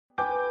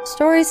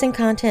Stories and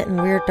content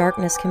in Weird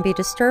Darkness can be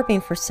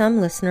disturbing for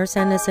some listeners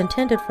and is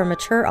intended for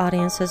mature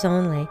audiences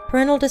only.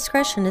 Parental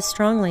discretion is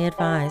strongly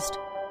advised.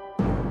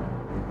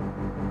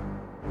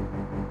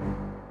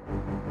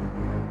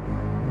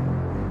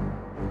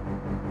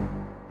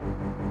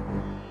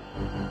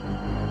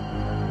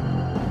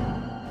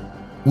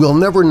 We'll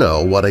never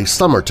know what a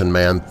Somerton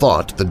man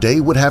thought the day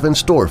would have in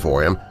store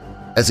for him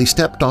as he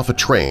stepped off a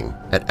train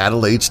at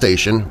Adelaide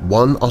Station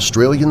one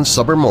Australian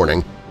summer morning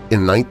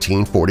in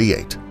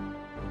 1948.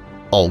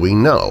 All we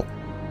know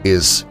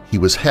is he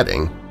was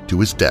heading to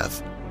his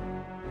death.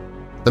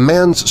 The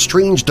man's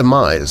strange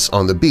demise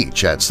on the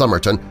beach at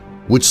Somerton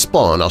would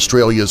spawn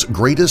Australia's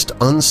greatest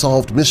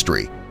unsolved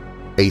mystery,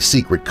 a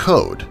secret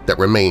code that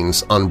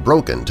remains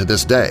unbroken to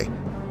this day,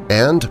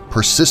 and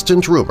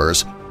persistent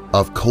rumors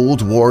of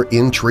Cold War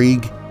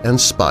intrigue and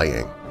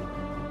spying.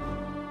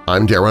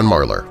 I'm Darren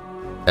Marlar,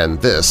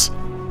 and this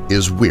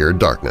is Weird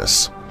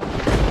Darkness.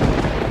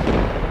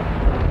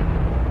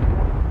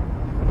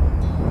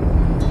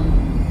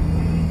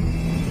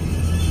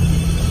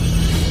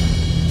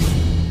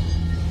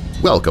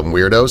 Welcome,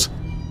 Weirdos!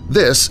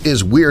 This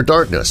is Weird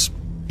Darkness.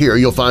 Here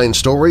you'll find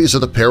stories of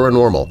the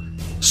paranormal,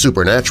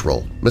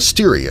 supernatural,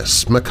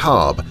 mysterious,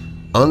 macabre,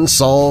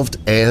 unsolved,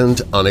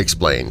 and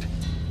unexplained.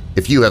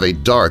 If you have a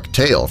dark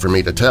tale for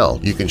me to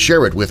tell, you can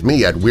share it with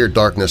me at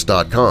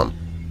WeirdDarkness.com.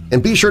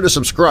 And be sure to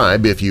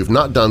subscribe if you've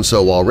not done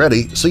so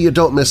already so you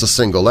don't miss a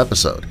single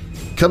episode.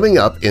 Coming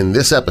up in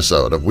this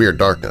episode of Weird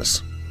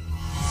Darkness.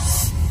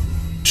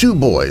 Two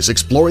boys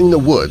exploring the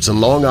woods in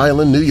Long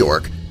Island, New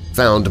York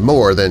found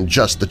more than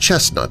just the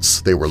chestnuts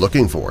they were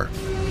looking for.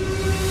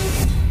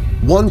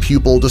 One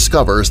pupil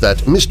discovers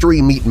that Mystery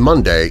Meat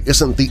Monday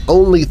isn't the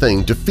only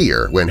thing to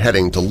fear when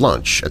heading to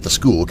lunch at the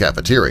school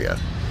cafeteria.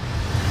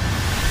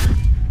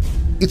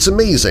 It's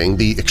amazing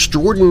the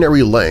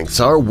extraordinary lengths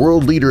our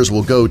world leaders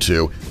will go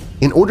to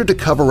in order to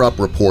cover up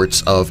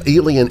reports of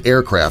alien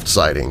aircraft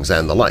sightings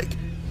and the like.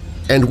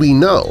 And we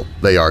know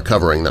they are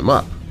covering them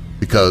up,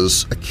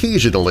 because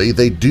occasionally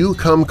they do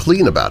come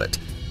clean about it,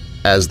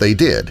 as they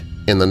did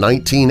in the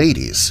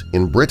 1980s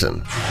in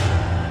Britain.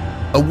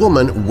 A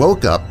woman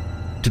woke up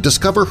to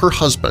discover her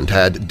husband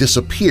had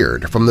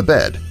disappeared from the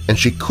bed and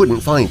she couldn't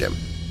find him.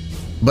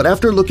 But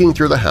after looking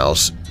through the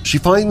house, she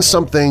finds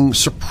something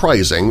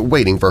surprising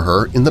waiting for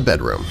her in the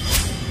bedroom.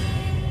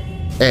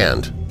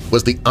 And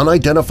was the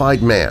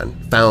unidentified man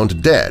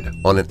found dead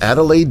on an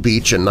Adelaide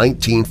beach in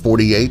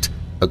 1948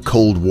 a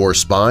Cold War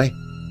spy?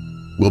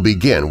 We'll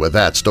begin with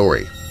that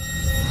story.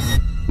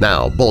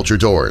 Now bolt your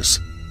doors,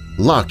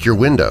 lock your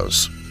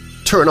windows,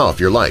 turn off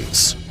your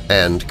lights,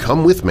 and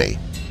come with me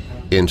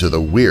into the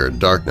Weird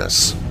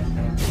Darkness.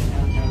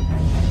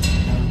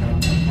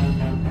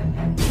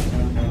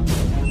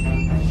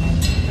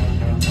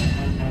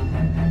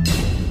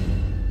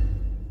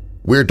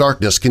 Weird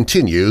Darkness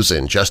continues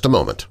in just a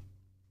moment.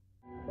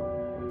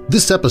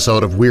 This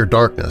episode of Weird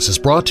Darkness is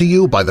brought to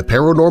you by the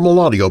paranormal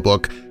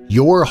audiobook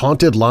Your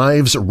Haunted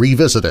Lives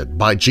Revisited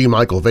by G.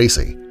 Michael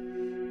Vasey.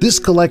 This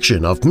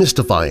collection of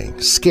mystifying,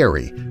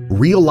 scary,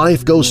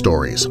 real-life ghost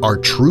stories are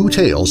true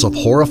tales of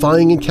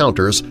horrifying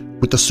encounters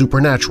with the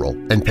supernatural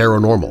and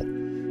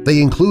paranormal.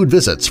 They include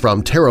visits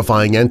from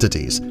terrifying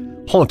entities,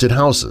 haunted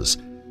houses,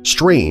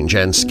 strange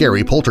and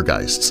scary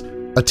poltergeists,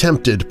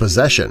 attempted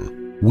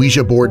possession,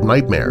 Ouija board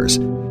nightmares,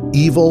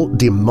 evil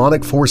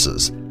demonic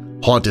forces,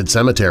 haunted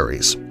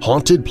cemeteries,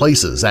 haunted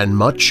places, and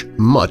much,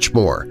 much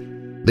more.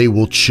 They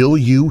will chill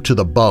you to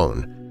the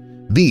bone.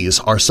 These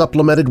are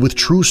supplemented with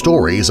true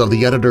stories of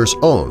the editor's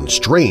own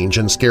strange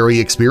and scary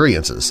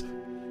experiences.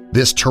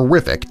 This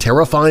terrific,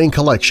 terrifying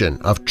collection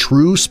of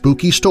true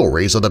spooky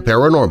stories of the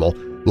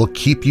paranormal will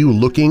keep you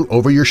looking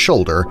over your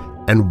shoulder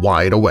and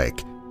wide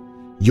awake.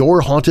 Your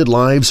Haunted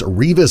Lives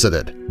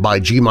Revisited by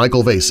G.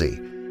 Michael Vasey,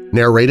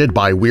 narrated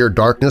by Weird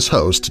Darkness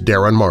host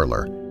Darren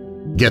Marlar.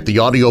 Get the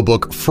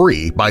audiobook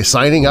free by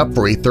signing up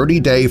for a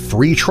 30-day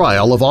free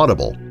trial of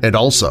Audible, and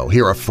also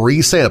hear a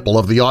free sample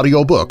of the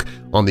audiobook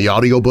on the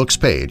audiobooks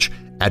page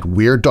at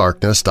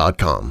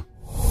WeirdDarkness.com.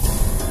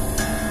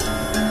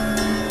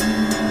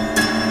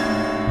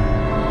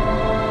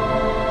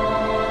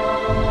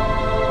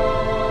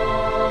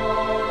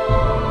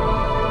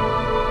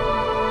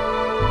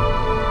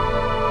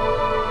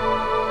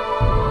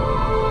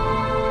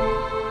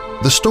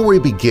 The story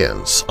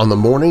begins on the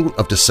morning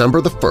of December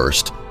the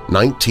 1st,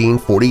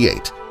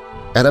 1948,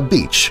 at a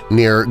beach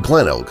near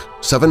Glenelg,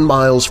 7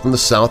 miles from the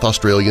South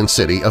Australian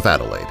city of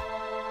Adelaide.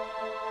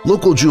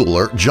 Local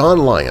jeweler John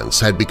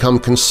Lyons had become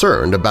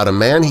concerned about a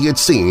man he had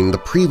seen the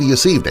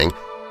previous evening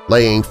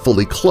laying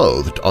fully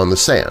clothed on the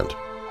sand,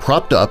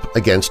 propped up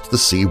against the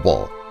sea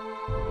wall.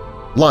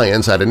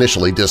 Lyons had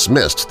initially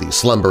dismissed the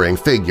slumbering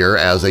figure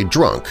as a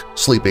drunk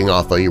sleeping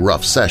off a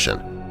rough session,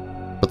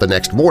 but the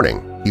next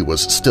morning he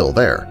was still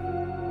there,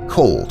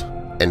 cold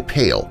and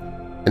pale,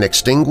 an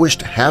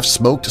extinguished,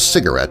 half-smoked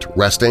cigarette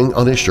resting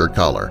on his shirt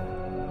collar.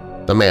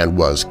 The man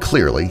was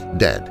clearly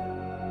dead.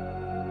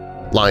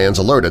 Lyons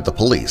alerted the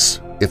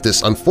police. If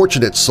this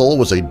unfortunate soul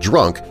was a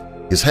drunk,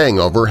 his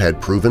hangover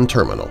had proven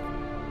terminal.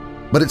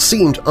 But it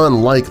seemed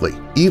unlikely.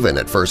 Even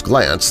at first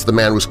glance, the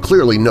man was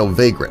clearly no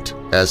vagrant,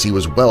 as he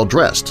was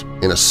well-dressed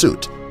in a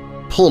suit,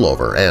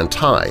 pullover and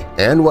tie,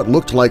 and what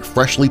looked like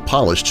freshly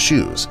polished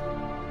shoes.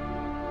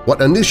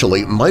 What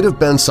initially might have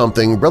been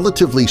something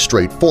relatively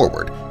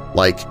straightforward,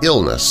 like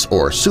illness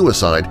or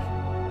suicide,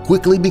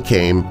 quickly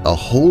became a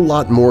whole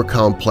lot more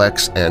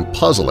complex and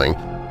puzzling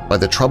by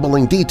the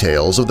troubling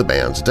details of the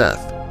man's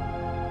death.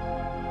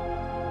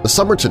 The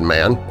Somerton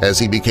man, as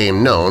he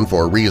became known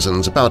for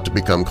reasons about to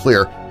become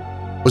clear,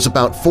 was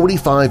about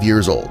 45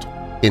 years old,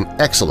 in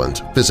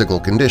excellent physical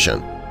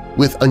condition,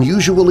 with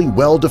unusually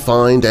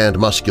well-defined and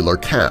muscular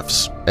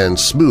calves and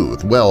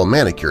smooth,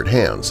 well-manicured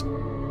hands.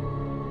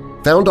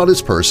 Found on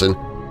his person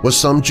was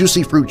some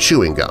juicy fruit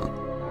chewing gum,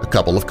 a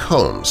couple of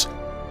combs,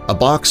 a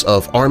box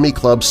of Army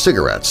Club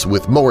cigarettes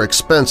with more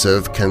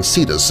expensive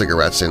Cancitas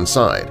cigarettes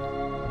inside,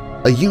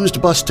 a used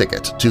bus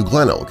ticket to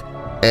Glenelg,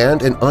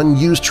 and an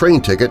unused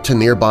train ticket to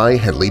nearby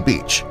Headley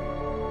Beach.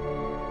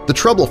 The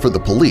trouble for the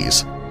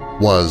police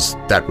was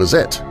that was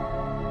it.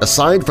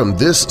 Aside from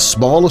this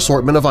small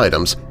assortment of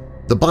items,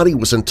 the body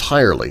was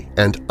entirely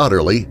and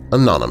utterly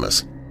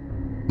anonymous.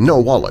 No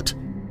wallet,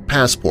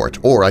 passport,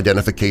 or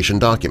identification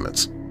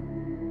documents.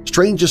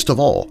 Strangest of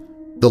all,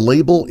 the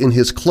label in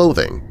his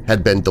clothing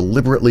had been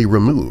deliberately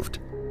removed.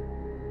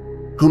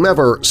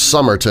 Whomever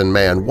Somerton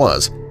man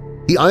was,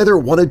 he either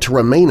wanted to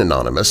remain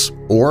anonymous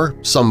or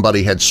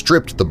somebody had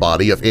stripped the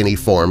body of any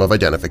form of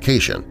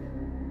identification.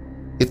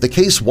 If the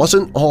case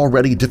wasn't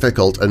already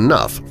difficult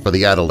enough for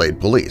the Adelaide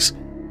police,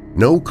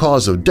 no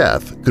cause of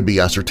death could be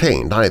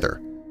ascertained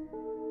either.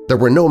 There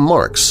were no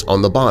marks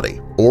on the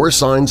body or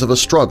signs of a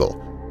struggle,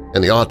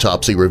 and the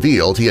autopsy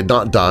revealed he had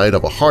not died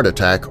of a heart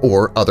attack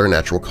or other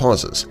natural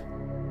causes.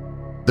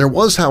 There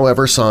was,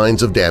 however,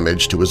 signs of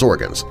damage to his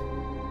organs.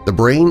 The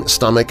brain,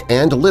 stomach,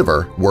 and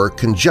liver were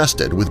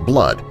congested with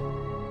blood,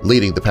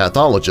 leading the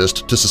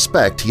pathologist to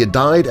suspect he had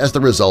died as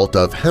the result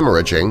of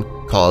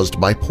hemorrhaging caused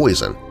by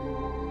poison.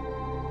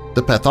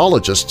 The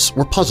pathologists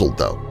were puzzled,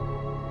 though.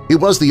 It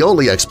was the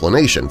only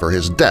explanation for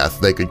his death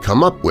they could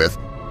come up with,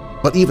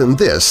 but even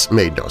this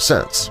made no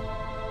sense.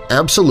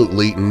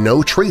 Absolutely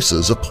no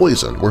traces of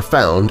poison were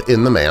found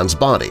in the man's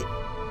body,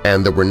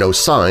 and there were no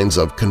signs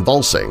of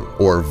convulsing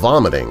or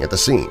vomiting at the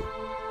scene.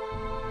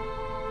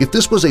 If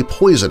this was a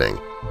poisoning,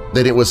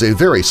 then it was a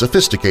very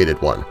sophisticated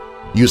one,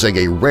 using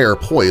a rare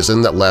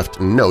poison that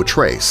left no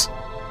trace.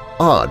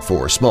 Odd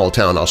for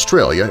small-town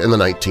Australia in the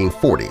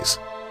 1940s.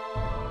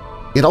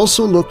 It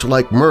also looked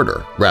like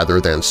murder rather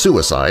than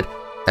suicide,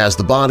 as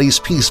the body's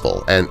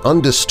peaceful and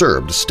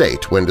undisturbed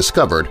state when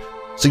discovered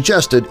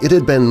suggested it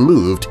had been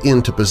moved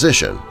into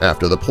position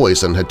after the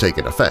poison had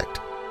taken effect.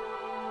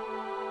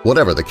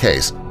 Whatever the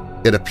case,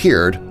 it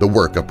appeared the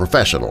work of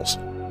professionals.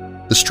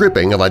 The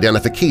stripping of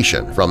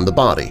identification from the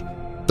body,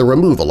 the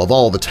removal of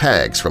all the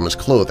tags from his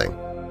clothing,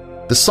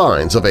 the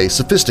signs of a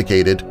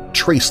sophisticated,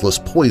 traceless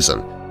poison,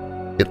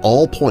 it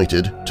all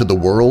pointed to the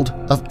world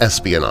of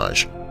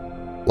espionage.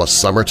 Was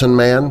Somerton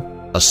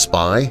man a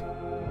spy?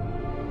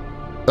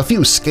 A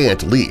few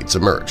scant leads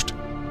emerged.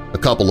 A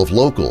couple of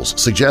locals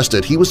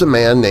suggested he was a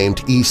man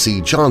named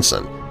E.C.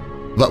 Johnson,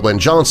 but when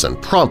Johnson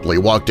promptly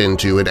walked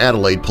into an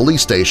Adelaide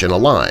police station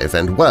alive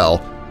and well,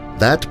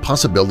 that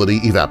possibility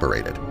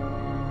evaporated.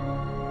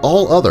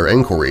 All other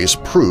inquiries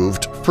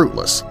proved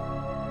fruitless.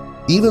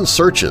 Even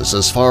searches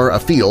as far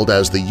afield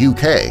as the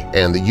UK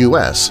and the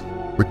US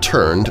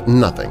returned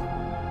nothing.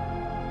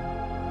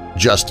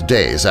 Just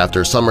days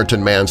after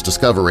Somerton man's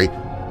discovery,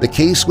 the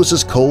case was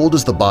as cold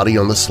as the body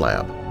on the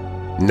slab.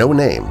 No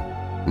name,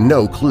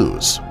 no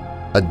clues,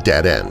 a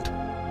dead end.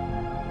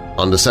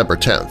 On December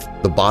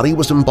 10th, the body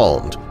was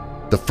embalmed,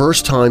 the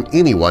first time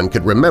anyone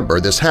could remember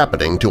this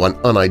happening to an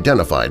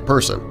unidentified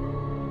person.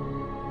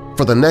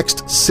 For the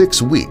next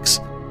 6 weeks,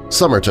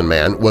 Somerton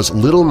man was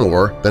little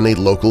more than a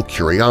local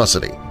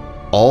curiosity,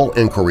 all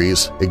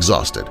inquiries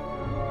exhausted.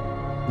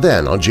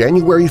 Then, on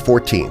January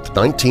 14,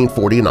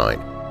 1949,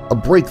 a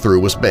breakthrough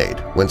was made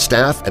when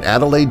staff at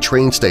Adelaide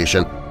train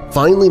station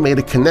finally made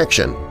a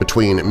connection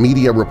between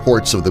media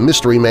reports of the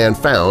mystery man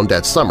found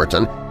at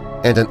Somerton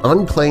and an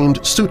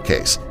unclaimed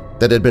suitcase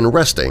that had been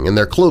resting in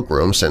their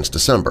cloakroom since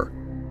December.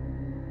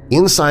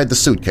 Inside the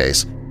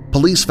suitcase,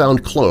 police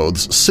found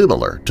clothes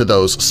similar to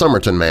those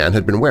Somerton man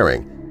had been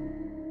wearing.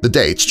 The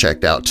dates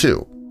checked out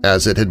too,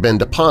 as it had been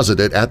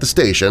deposited at the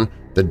station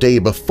the day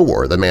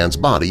before the man's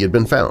body had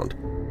been found.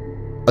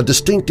 A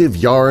distinctive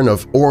yarn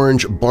of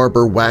orange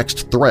barber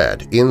waxed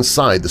thread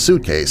inside the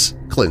suitcase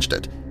clinched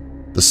it.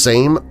 The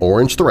same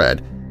orange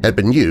thread had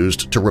been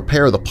used to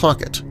repair the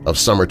pocket of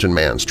Somerton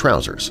man's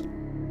trousers.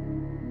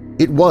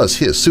 It was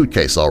his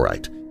suitcase, all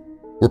right.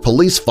 Were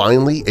police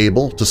finally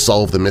able to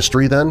solve the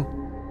mystery then?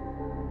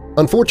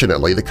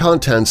 Unfortunately, the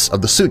contents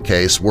of the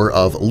suitcase were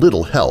of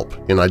little help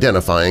in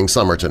identifying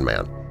Somerton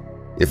man.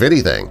 If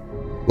anything,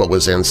 what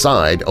was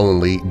inside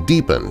only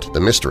deepened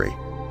the mystery.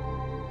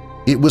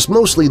 It was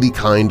mostly the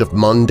kind of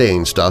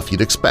mundane stuff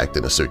you'd expect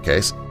in a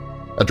suitcase: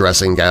 a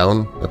dressing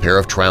gown, a pair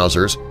of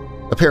trousers,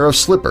 a pair of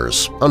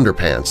slippers,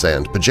 underpants,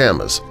 and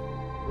pajamas,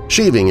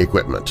 shaving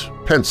equipment,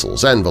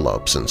 pencils,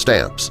 envelopes, and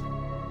stamps.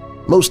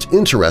 Most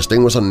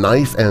interesting was a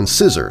knife and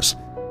scissors,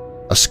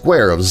 a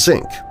square of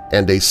zinc,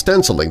 and a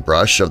stenciling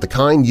brush of the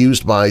kind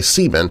used by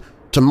seamen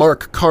to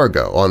mark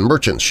cargo on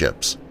merchant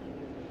ships.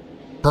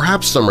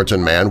 Perhaps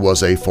Somerton Man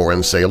was a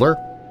foreign sailor?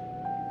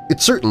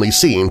 It certainly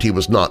seemed he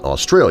was not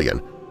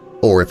Australian,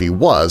 or if he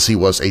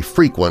was a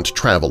frequent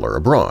traveler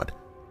abroad.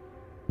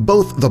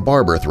 Both the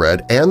barber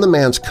thread and the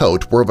man's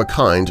coat were of a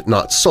kind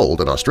not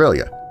sold in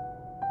Australia.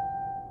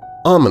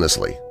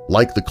 Ominously,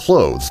 like the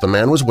clothes the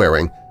man was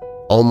wearing,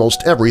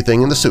 almost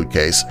everything in the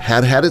suitcase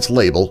had had its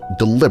label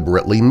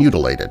deliberately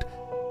mutilated.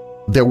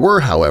 There were,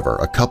 however,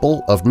 a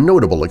couple of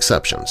notable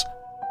exceptions.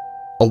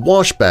 A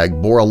wash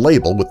bag bore a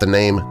label with the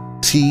name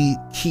T.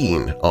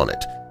 Keene on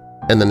it,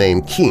 and the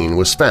name Keene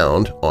was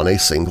found on a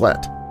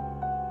singlet.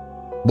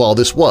 While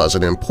this was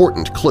an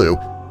important clue,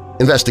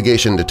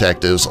 investigation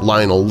detectives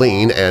Lionel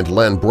Lean and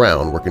Len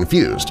Brown were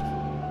confused.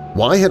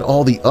 Why had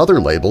all the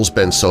other labels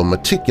been so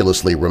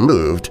meticulously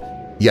removed,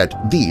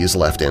 yet these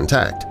left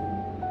intact?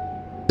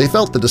 They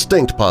felt the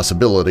distinct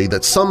possibility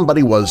that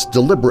somebody was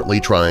deliberately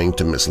trying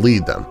to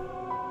mislead them.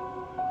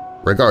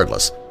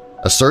 Regardless,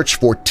 a search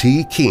for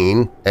T.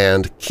 Keene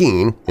and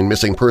Keene in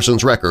missing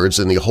persons records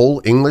in the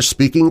whole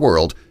English-speaking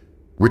world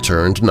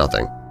returned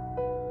nothing.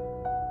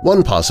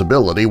 One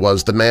possibility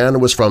was the man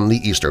was from the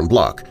Eastern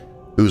Bloc,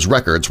 whose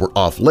records were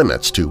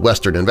off-limits to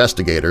Western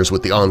investigators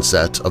with the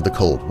onset of the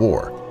Cold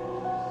War.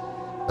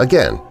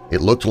 Again,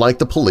 it looked like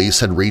the police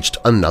had reached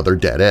another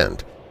dead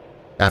end.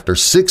 After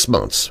 6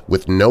 months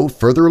with no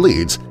further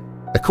leads,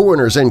 a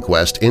coroner's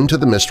inquest into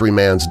the mystery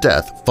man's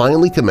death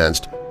finally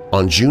commenced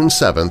on June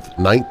 7,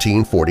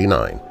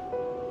 1949.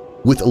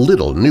 With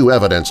little new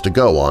evidence to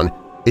go on,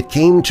 it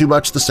came to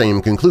much the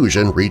same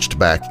conclusion reached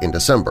back in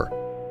December.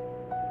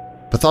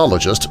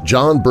 Pathologist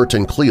John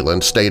Burton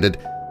Cleland stated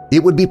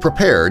it would be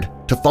prepared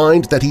to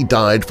find that he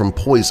died from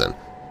poison,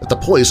 that the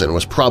poison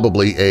was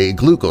probably a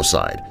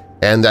glucoside,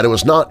 and that it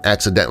was not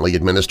accidentally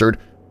administered,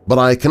 but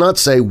I cannot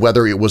say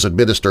whether it was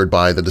administered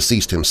by the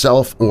deceased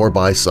himself or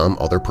by some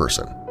other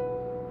person.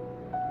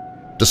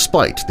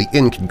 Despite the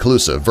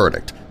inconclusive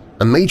verdict,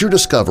 a major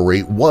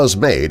discovery was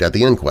made at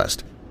the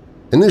inquest.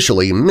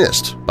 Initially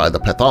missed by the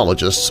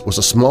pathologists was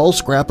a small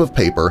scrap of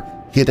paper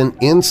hidden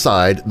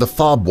inside the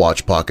fob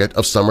watch pocket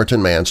of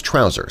Somerton Man's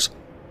trousers.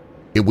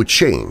 It would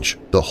change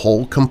the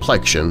whole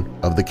complexion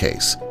of the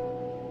case.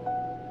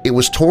 It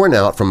was torn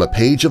out from a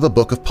page of a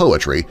book of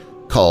poetry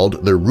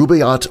called The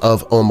Rubaiyat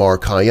of Omar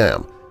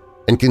Khayyam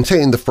and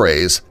contained the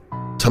phrase,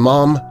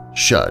 "Tamam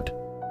Shud."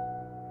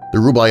 The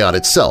Rubaiyat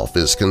itself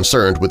is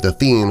concerned with the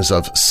themes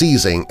of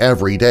seizing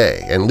every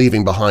day and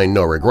leaving behind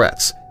no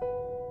regrets.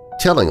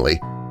 Tellingly,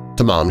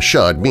 Tamam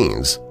Shud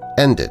means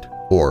ended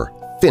or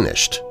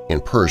finished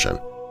in Persian.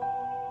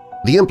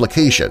 The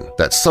implication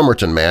that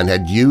Somerton Man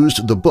had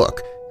used the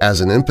book as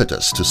an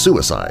impetus to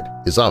suicide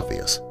is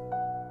obvious.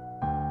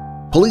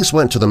 Police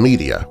went to the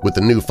media with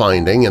the new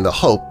finding in the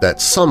hope that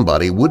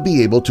somebody would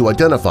be able to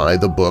identify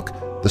the book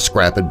the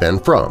scrap had been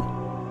from.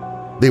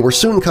 They were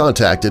soon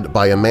contacted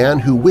by a man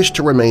who wished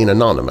to remain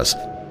anonymous,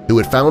 who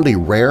had found a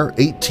rare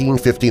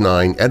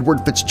 1859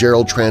 Edward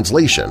Fitzgerald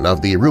translation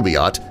of the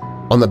Rubaiyat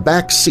on the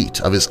back seat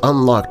of his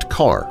unlocked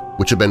car,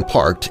 which had been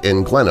parked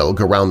in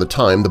Glenelg around the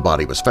time the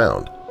body was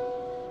found.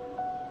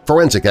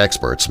 Forensic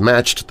experts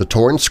matched the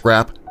torn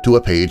scrap to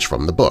a page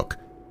from the book,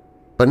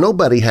 but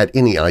nobody had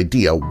any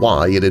idea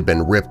why it had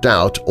been ripped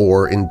out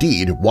or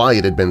indeed why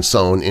it had been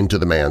sewn into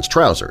the man's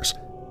trousers.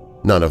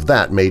 None of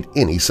that made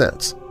any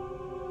sense.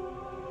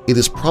 It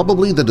is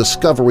probably the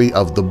discovery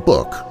of the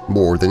book,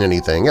 more than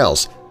anything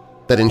else,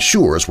 that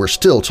ensures we're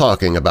still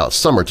talking about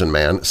Somerton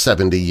Man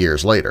 70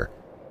 years later.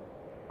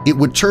 It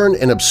would turn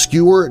an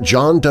obscure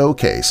John Doe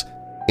case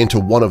into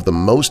one of the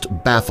most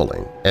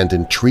baffling and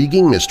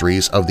intriguing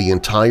mysteries of the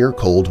entire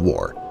Cold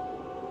War.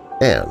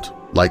 And,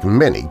 like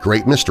many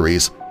great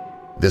mysteries,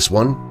 this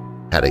one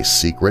had a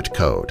secret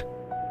code.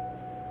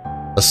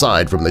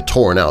 Aside from the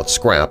torn-out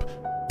scrap,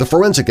 the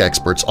forensic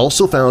experts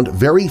also found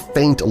very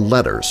faint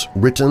letters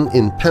written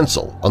in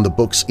pencil on the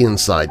book's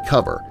inside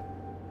cover.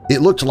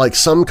 It looked like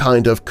some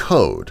kind of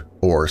code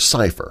or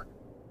cipher.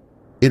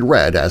 It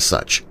read as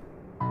such: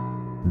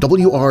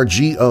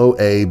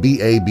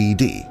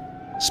 WRGOABABD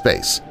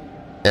space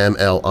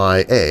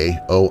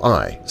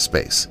MLIAOI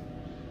space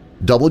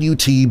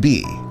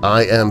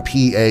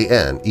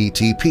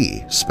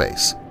WTBIMPANETP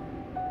space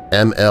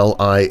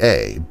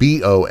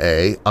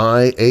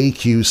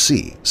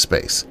MLIABOAIAQC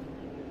space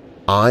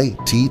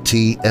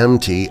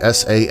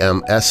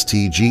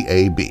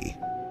ITTMTSAMSTGAB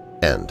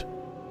end.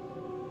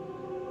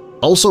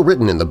 Also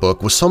written in the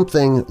book was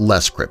something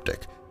less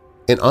cryptic,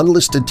 an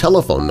unlisted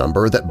telephone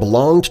number that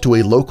belonged to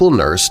a local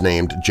nurse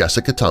named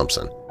Jessica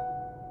Thompson.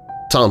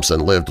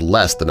 Thompson lived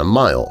less than a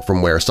mile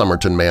from where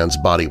Somerton Man's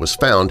body was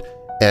found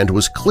and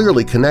was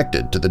clearly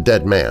connected to the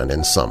dead man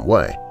in some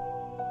way.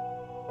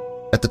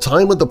 At the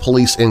time of the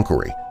police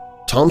inquiry,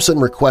 Thompson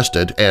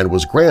requested and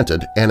was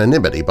granted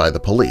anonymity by the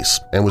police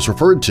and was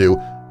referred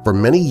to for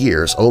many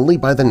years only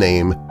by the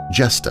name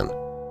Jeston.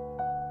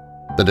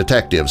 The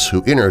detectives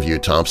who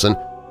interviewed Thompson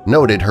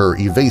noted her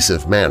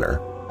evasive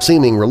manner,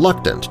 seeming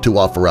reluctant to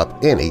offer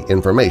up any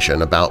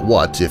information about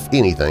what, if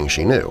anything,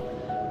 she knew.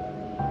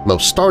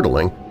 Most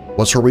startling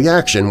was her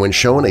reaction when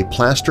shown a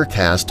plaster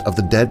cast of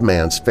the dead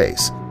man's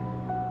face.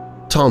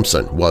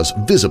 Thompson was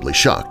visibly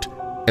shocked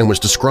and was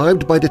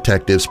described by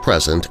detectives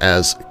present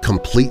as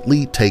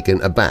completely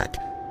taken aback,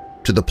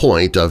 to the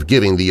point of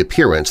giving the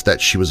appearance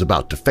that she was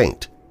about to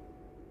faint.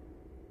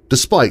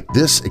 Despite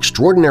this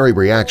extraordinary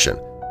reaction,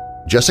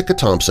 Jessica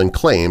Thompson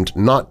claimed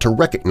not to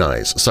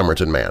recognize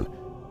Somerton Man,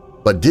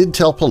 but did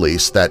tell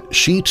police that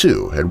she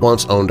too had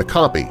once owned a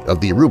copy of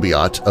the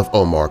Rubaiyat of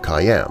Omar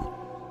Khayyam.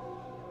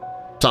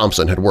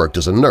 Thompson had worked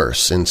as a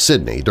nurse in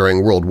Sydney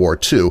during World War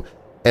II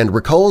and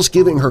recalls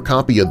giving her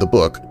copy of the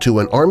book to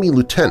an Army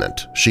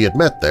lieutenant she had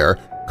met there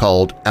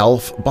called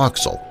Alf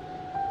Boxall.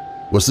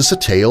 Was this a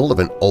tale of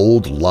an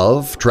old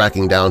love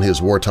tracking down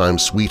his wartime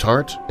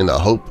sweetheart in the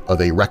hope of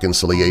a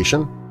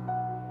reconciliation?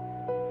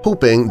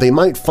 Hoping they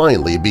might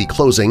finally be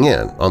closing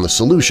in on the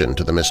solution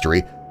to the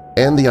mystery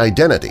and the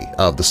identity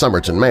of the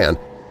Somerton Man,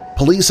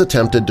 police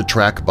attempted to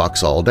track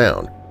Boxall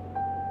down.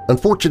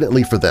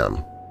 Unfortunately for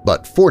them,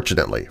 but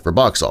fortunately for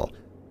Boxall,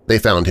 they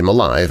found him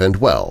alive and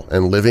well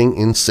and living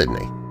in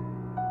Sydney.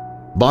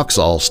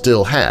 Boxall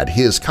still had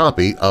his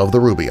copy of the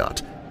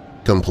Rubaiyat,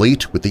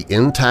 complete with the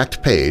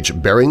intact page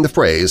bearing the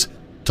phrase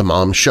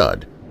Tamam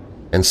Shud,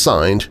 and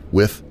signed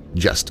with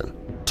Jeston,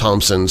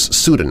 Thompson's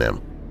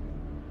pseudonym.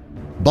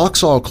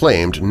 Boxall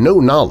claimed no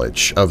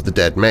knowledge of the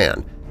dead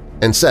man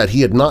and said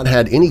he had not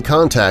had any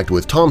contact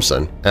with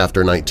Thompson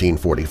after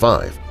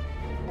 1945.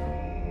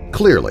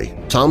 Clearly,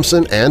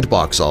 Thompson and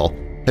Boxall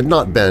had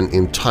not been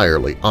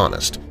entirely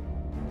honest.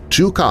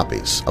 Two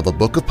copies of a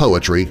book of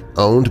poetry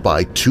owned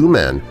by two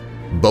men,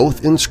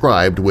 both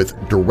inscribed with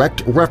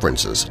direct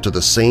references to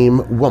the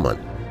same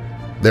woman.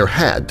 There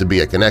had to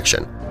be a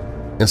connection,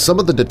 and some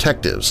of the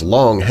detectives'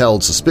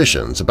 long-held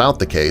suspicions about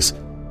the case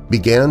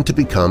began to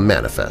become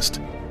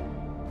manifest.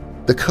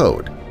 The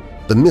code,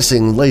 the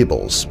missing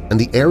labels, and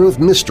the air of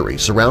mystery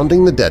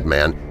surrounding the dead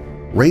man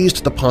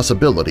raised the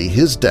possibility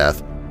his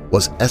death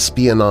was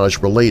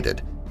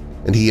espionage-related,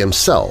 and he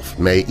himself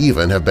may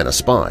even have been a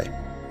spy.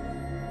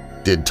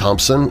 Did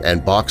Thompson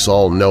and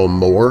Boxall know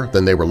more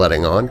than they were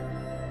letting on?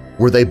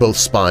 Were they both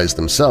spies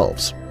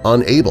themselves,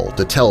 unable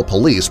to tell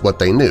police what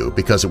they knew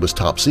because it was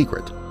top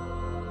secret?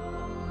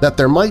 That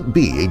there might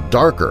be a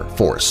darker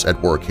force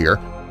at work here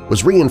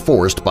was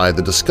reinforced by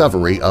the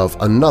discovery of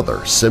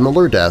another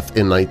similar death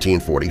in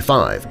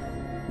 1945,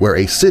 where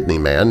a Sydney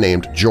man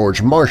named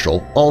George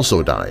Marshall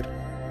also died,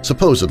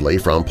 supposedly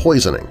from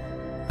poisoning,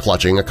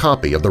 clutching a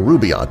copy of the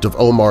Rubaiyat of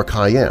Omar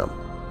Khayyam.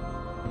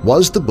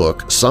 Was the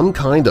book some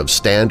kind of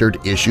standard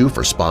issue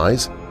for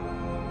spies?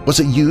 Was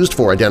it used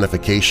for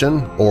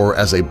identification or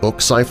as a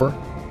book cipher?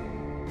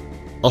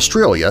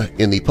 Australia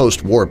in the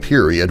post-war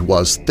period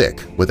was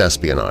thick with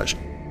espionage.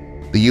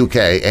 The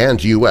UK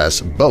and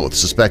US both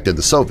suspected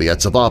the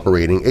Soviets of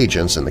operating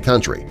agents in the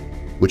country,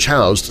 which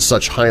housed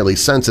such highly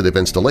sensitive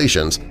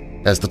installations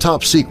as the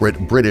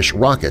top-secret British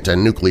rocket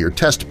and nuclear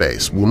test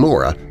base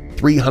Woomera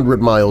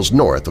 300 miles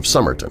north of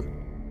Somerton.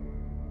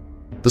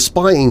 The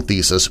spying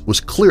thesis was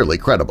clearly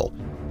credible,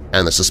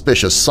 and the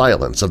suspicious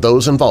silence of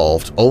those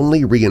involved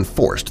only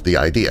reinforced the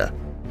idea.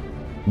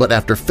 But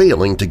after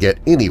failing to get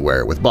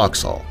anywhere with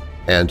Boxall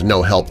and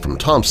no help from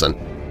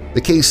Thompson,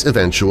 the case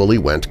eventually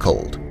went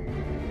cold.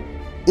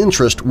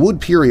 Interest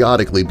would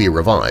periodically be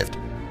revived,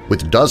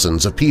 with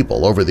dozens of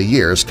people over the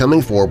years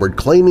coming forward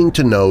claiming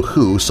to know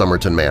who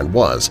Somerton Man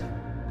was,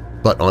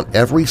 but on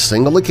every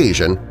single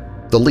occasion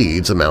the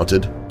leads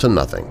amounted to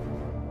nothing.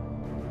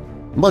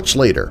 Much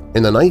later,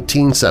 in the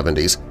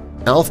 1970s,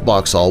 Alf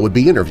Boxall would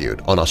be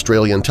interviewed on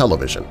Australian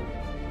television.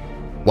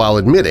 While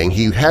admitting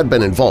he had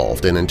been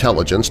involved in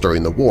intelligence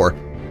during the war,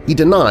 he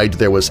denied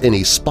there was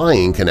any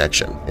spying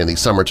connection in the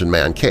Somerton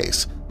Man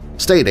case,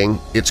 stating,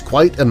 "It's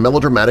quite a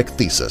melodramatic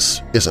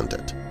thesis, isn't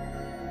it?"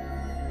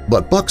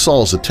 But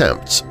Boxall's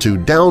attempts to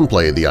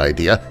downplay the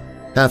idea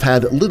have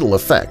had little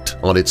effect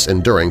on its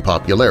enduring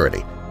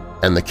popularity,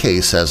 and the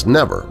case has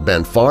never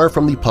been far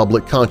from the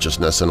public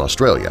consciousness in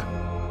Australia.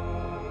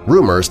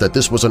 Rumors that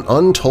this was an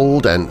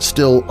untold and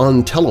still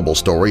untellable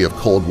story of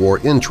Cold War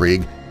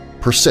intrigue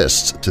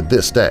persists to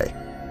this day.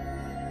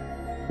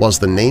 Was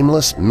the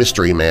nameless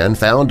mystery man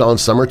found on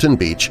Somerton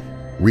Beach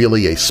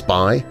really a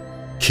spy,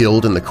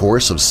 killed in the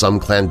course of some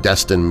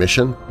clandestine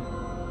mission?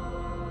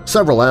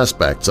 Several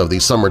aspects of the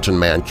Somerton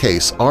Man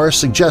case are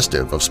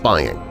suggestive of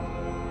spying.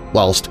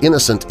 Whilst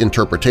innocent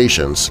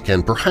interpretations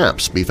can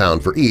perhaps be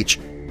found for each,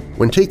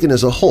 when taken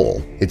as a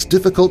whole, it's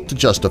difficult to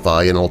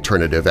justify an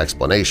alternative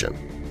explanation.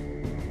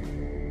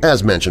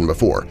 As mentioned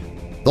before,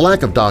 the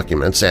lack of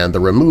documents and the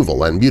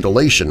removal and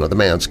mutilation of the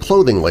man's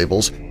clothing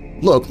labels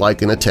look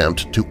like an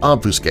attempt to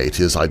obfuscate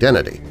his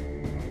identity.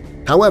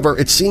 However,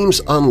 it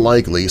seems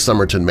unlikely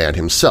Somerton Man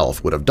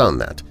himself would have done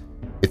that.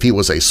 If he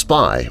was a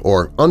spy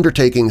or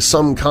undertaking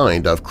some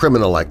kind of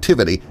criminal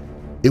activity,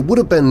 it would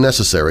have been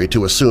necessary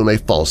to assume a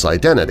false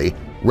identity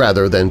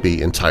rather than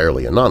be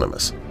entirely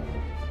anonymous.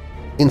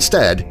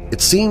 Instead,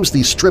 it seems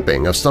the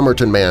stripping of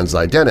Somerton man's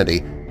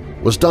identity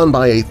was done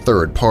by a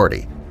third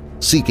party,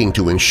 seeking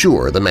to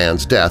ensure the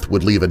man's death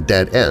would leave a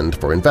dead end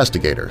for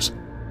investigators.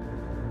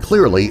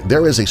 Clearly,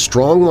 there is a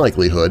strong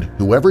likelihood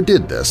whoever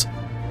did this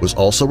was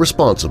also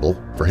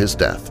responsible for his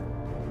death.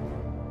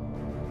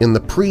 In the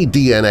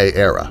pre-DNA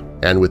era,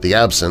 and with the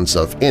absence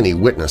of any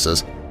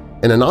witnesses,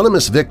 an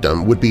anonymous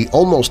victim would be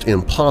almost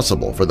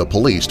impossible for the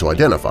police to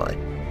identify.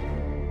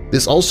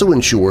 This also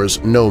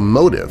ensures no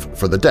motive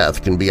for the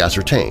death can be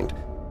ascertained,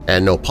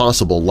 and no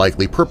possible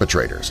likely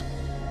perpetrators.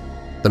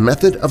 The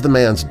method of the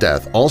man's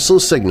death also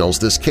signals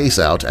this case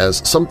out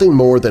as something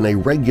more than a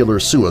regular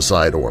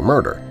suicide or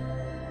murder.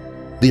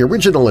 The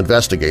original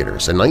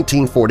investigators in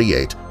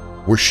 1948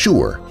 were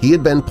sure he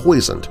had been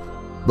poisoned,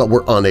 but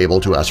were unable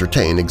to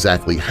ascertain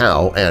exactly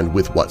how and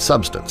with what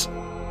substance.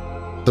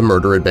 The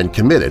murder had been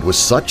committed with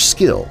such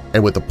skill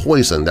and with a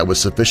poison that was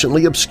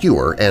sufficiently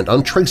obscure and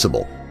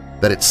untraceable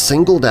that it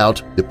singled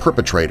out the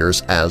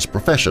perpetrators as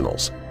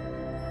professionals.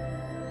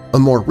 A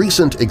more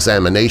recent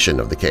examination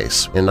of the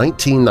case in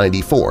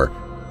 1994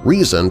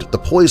 reasoned the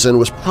poison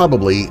was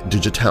probably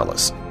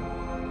digitalis.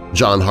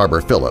 John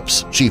Harbour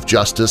Phillips, Chief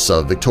Justice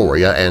of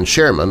Victoria and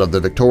Chairman of the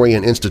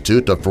Victorian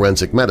Institute of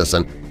Forensic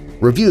Medicine,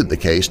 reviewed the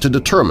case to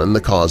determine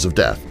the cause of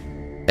death,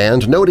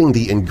 and noting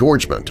the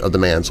engorgement of the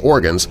man's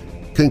organs,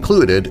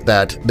 concluded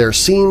that there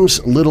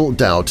seems little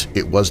doubt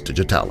it was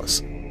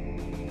digitalis.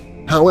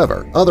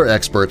 However, other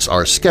experts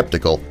are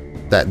skeptical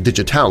that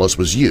digitalis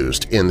was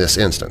used in this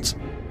instance.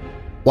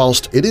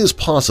 Whilst it is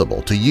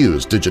possible to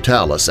use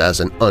digitalis as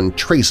an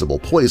untraceable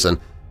poison,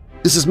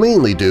 this is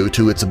mainly due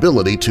to its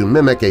ability to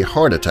mimic a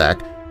heart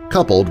attack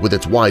coupled with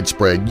its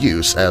widespread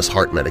use as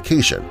heart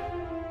medication.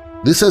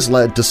 This has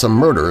led to some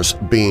murders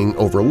being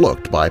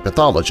overlooked by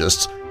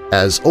pathologists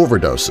as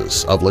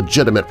overdoses of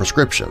legitimate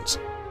prescriptions.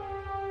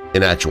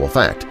 In actual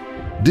fact,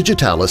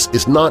 digitalis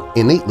is not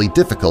innately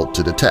difficult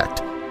to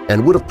detect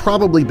and would have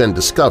probably been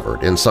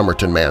discovered in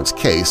Somerton man's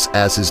case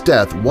as his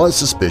death was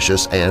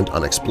suspicious and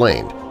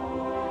unexplained.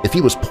 If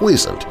he was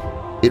poisoned,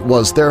 it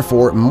was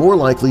therefore more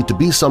likely to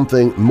be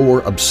something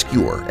more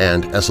obscure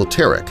and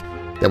esoteric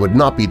that would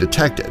not be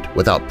detected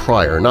without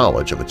prior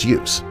knowledge of its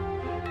use.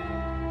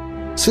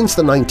 Since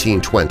the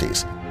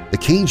 1920s, the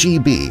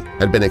KGB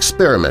had been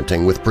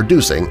experimenting with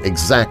producing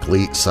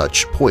exactly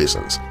such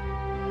poisons.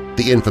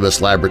 The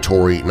infamous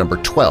Laboratory No.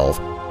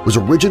 12 was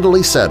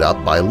originally set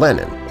up by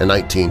Lenin in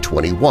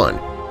 1921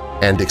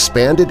 and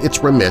expanded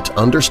its remit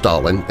under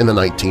Stalin in the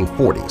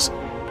 1940s.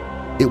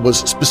 It was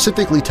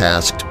specifically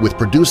tasked with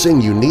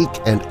producing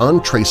unique and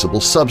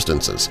untraceable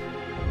substances,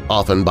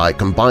 often by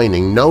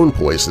combining known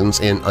poisons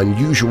in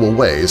unusual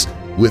ways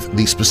with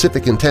the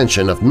specific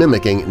intention of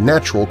mimicking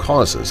natural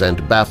causes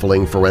and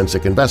baffling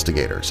forensic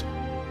investigators.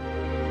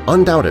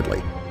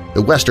 Undoubtedly,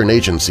 the Western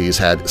agencies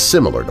had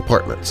similar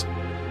departments.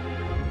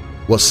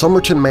 Was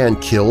Somerton man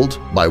killed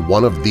by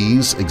one of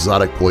these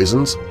exotic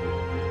poisons?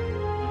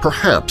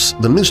 Perhaps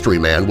the mystery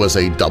man was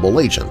a double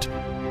agent,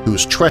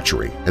 whose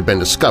treachery had been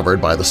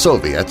discovered by the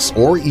Soviets,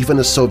 or even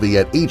a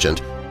Soviet agent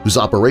whose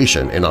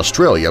operation in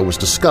Australia was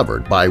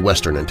discovered by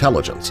Western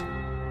intelligence.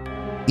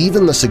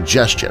 Even the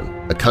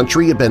suggestion a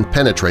country had been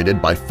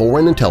penetrated by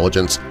foreign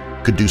intelligence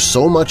could do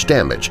so much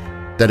damage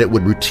that it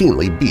would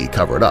routinely be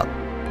covered up,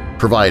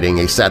 providing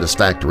a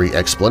satisfactory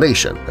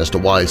explanation as to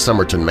why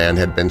Somerton man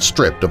had been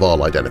stripped of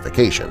all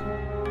identification.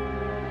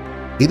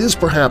 It is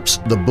perhaps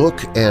the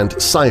book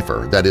and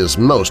cipher that is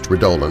most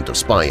redolent of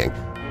spying,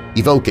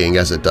 evoking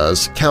as it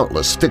does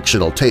countless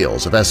fictional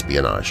tales of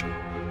espionage.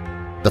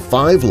 The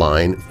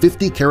 5-line,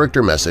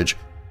 50-character message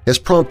has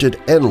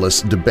prompted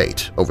endless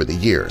debate over the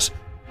years,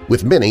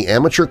 with many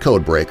amateur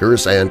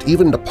codebreakers and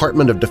even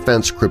Department of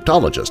Defense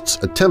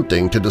cryptologists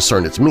attempting to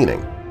discern its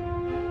meaning.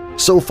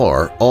 So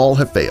far, all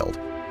have failed,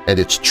 and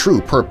its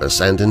true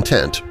purpose and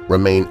intent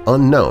remain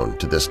unknown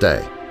to this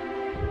day.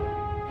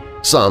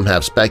 Some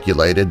have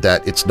speculated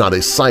that it's not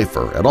a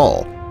cipher at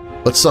all,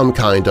 but some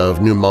kind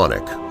of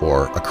mnemonic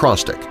or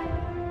acrostic.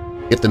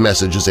 If the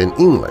message is in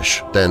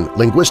English, then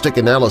linguistic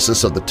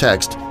analysis of the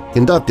text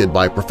conducted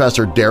by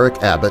Professor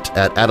Derek Abbott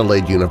at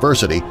Adelaide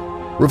University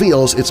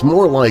reveals it's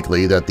more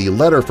likely that the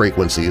letter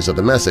frequencies of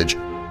the message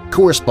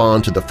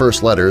correspond to the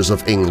first letters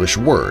of English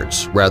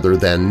words rather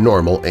than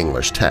normal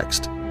English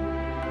text.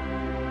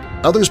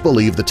 Others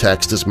believe the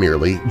text is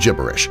merely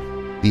gibberish,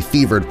 the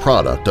fevered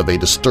product of a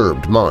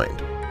disturbed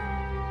mind.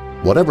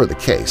 Whatever the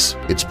case,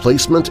 its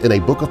placement in a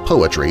book of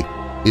poetry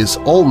is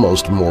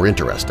almost more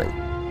interesting.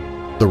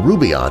 The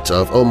Rubaiyat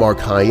of Omar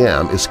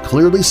Khayyam is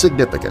clearly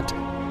significant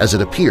as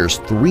it appears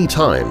 3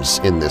 times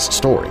in this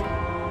story.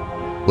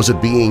 Was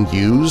it being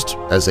used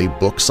as a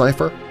book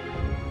cipher?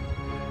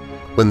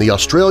 When the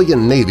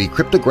Australian Navy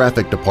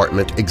Cryptographic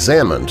Department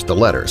examined the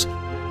letters,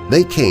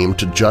 they came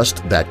to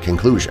just that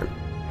conclusion.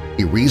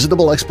 A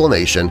reasonable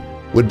explanation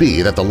would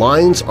be that the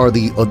lines are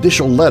the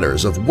initial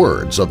letters of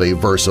words of a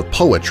verse of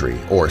poetry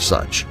or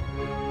such.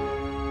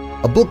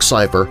 A book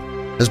cipher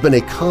has been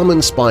a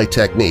common spy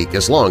technique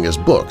as long as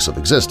books have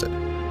existed.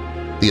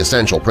 The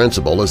essential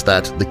principle is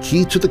that the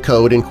key to the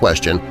code in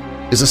question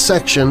is a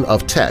section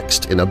of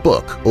text in a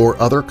book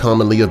or other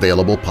commonly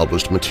available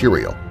published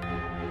material.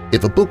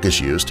 If a book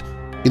is used,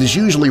 it is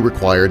usually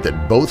required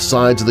that both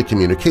sides of the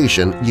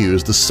communication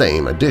use the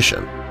same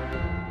edition.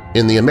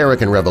 In the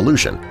American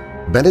Revolution,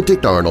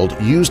 Benedict Arnold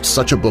used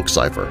such a book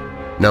cipher,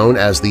 known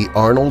as the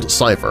Arnold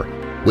Cipher,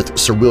 with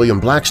Sir William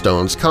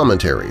Blackstone's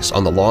commentaries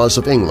on the laws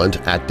of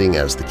England acting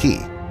as the key.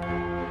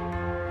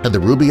 Had the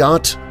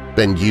Rubaiyat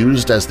been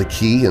used as the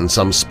key in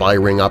some spy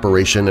ring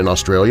operation in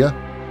Australia?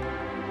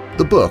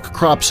 The book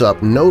crops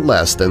up no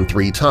less than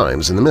 3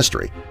 times in the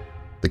mystery.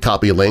 The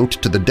copy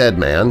linked to the dead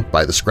man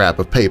by the scrap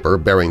of paper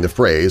bearing the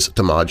phrase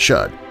to Maud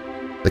Shud,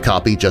 the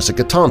copy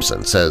Jessica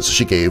Thompson says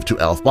she gave to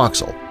Alf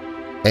Boxall,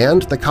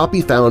 and the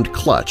copy found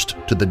clutched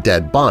to the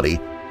dead body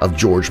of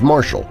George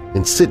Marshall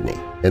in Sydney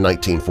in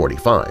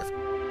 1945.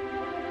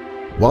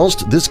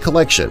 Whilst this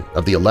collection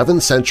of the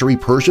 11th century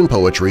Persian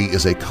poetry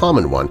is a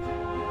common one,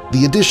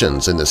 the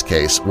editions in this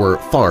case were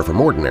far from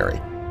ordinary.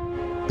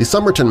 The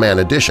Somerton Man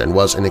edition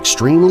was an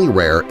extremely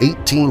rare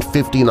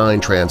 1859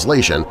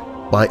 translation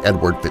by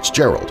Edward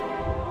Fitzgerald.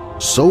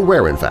 So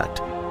rare, in fact,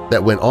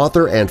 that when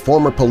author and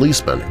former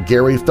policeman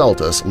Gary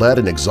Feltus led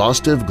an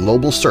exhaustive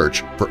global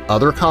search for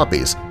other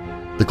copies,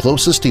 the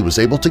closest he was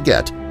able to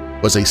get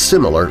was a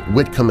similar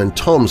Whitcomb and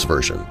Tomes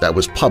version that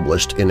was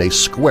published in a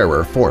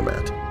squarer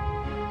format.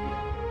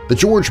 The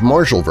George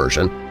Marshall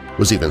version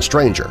was even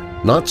stranger,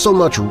 not so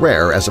much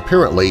rare as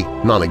apparently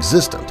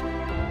non-existent.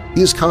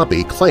 His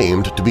copy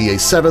claimed to be a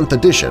 7th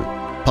edition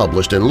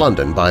published in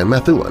London by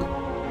Methuen,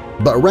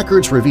 but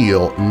records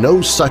reveal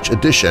no such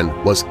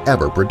edition was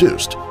ever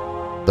produced,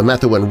 the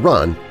Methuen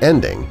run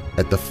ending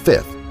at the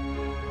 5th.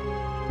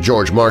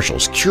 George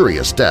Marshall's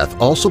curious death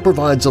also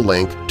provides a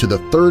link to the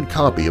 3rd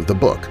copy of the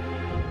book.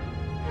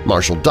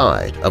 Marshall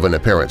died of an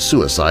apparent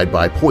suicide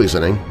by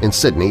poisoning in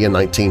Sydney in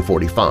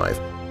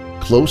 1945,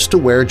 close to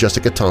where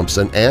Jessica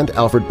Thompson and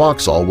Alfred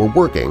Boxall were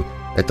working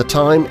at the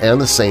time and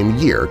the same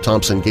year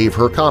Thompson gave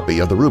her copy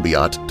of the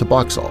Rubaiyat to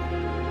Boxall.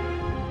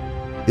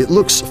 It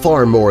looks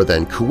far more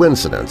than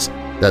coincidence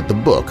that the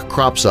book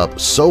crops up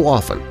so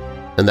often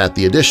and that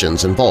the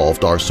editions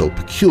involved are so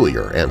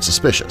peculiar and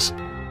suspicious.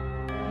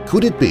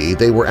 Could it be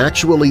they were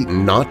actually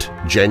not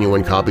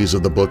genuine copies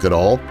of the book at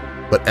all,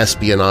 but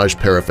espionage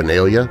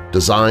paraphernalia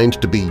designed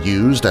to be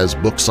used as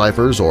book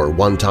ciphers or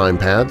one-time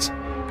pads?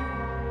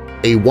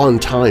 A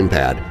one-time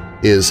pad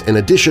is an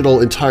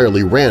additional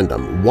entirely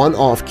random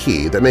one-off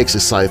key that makes a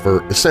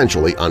cipher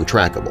essentially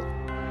untrackable.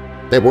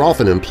 They were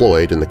often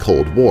employed in the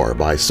Cold War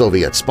by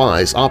Soviet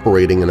spies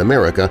operating in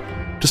America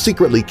to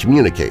secretly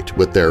communicate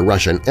with their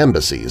Russian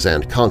embassies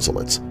and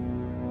consulates.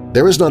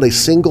 There is not a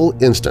single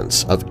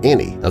instance of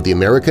any of the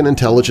American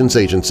intelligence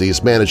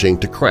agencies managing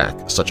to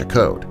crack such a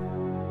code.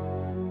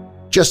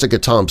 Jessica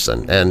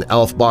Thompson and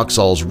Alf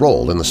Boxall's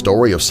role in the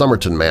story of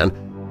Somerton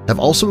Man have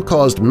also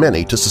caused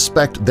many to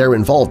suspect their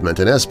involvement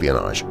in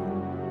espionage.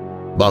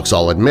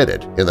 Boxall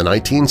admitted in the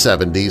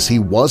 1970s he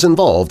was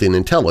involved in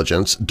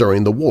intelligence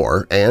during the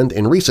war, and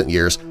in recent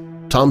years,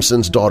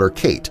 Thompson's daughter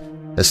Kate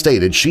has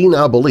stated she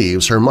now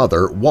believes her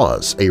mother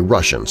was a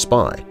Russian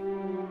spy.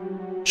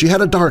 She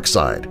had a dark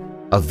side,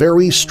 a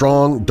very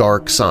strong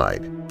dark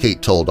side,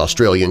 Kate told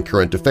Australian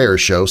current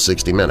affairs show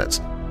 60 Minutes.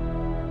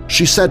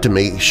 She said to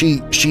me she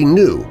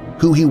knew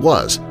who he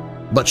was,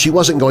 but she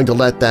wasn't going to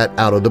let that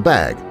out of the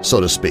bag, so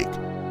to speak.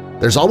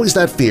 There's always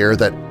that fear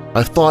that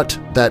I thought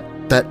that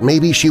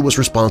maybe she was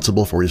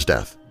responsible for his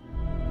death.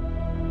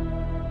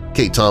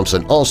 Kate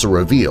Thompson also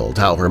revealed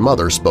how her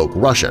mother spoke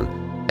Russian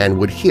and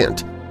would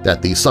hint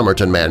that the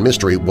Somerton Man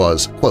mystery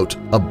was, quote,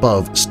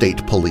 above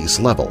state police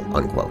level,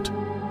 unquote.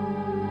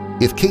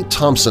 If Kate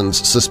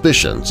Thompson's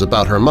suspicions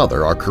about her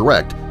mother are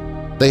correct,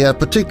 they have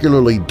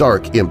particularly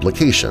dark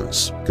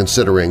implications,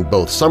 considering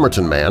both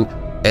Somerton Man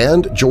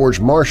and George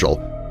Marshall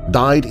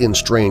died in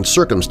strange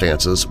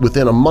circumstances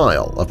within a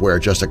mile of where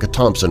Jessica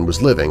Thompson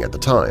was living at the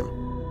time.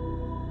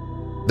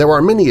 There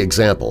are many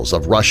examples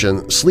of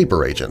Russian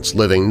sleeper agents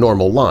living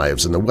normal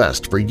lives in the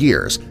West for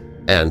years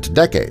and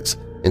decades,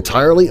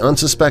 entirely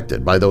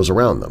unsuspected by those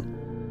around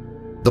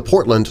them. The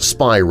Portland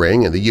spy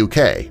ring in the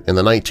UK in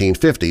the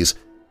 1950s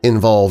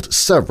involved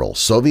several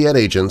Soviet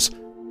agents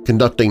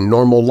conducting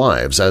normal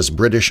lives as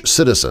British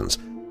citizens,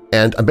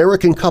 and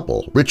American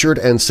couple Richard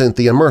and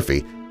Cynthia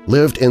Murphy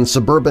lived in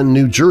suburban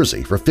New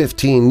Jersey for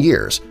 15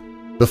 years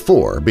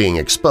before being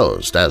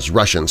exposed as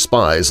Russian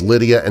spies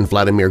Lydia and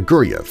Vladimir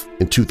Guryev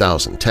in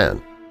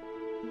 2010.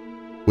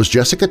 Was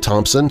Jessica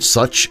Thompson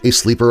such a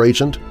sleeper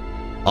agent,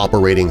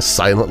 operating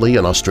silently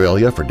in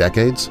Australia for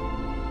decades?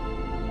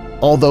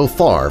 Although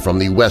far from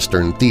the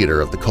Western theater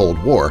of the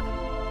Cold War,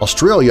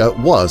 Australia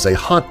was a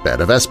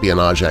hotbed of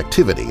espionage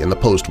activity in the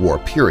post-war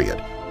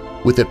period,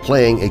 with it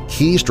playing a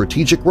key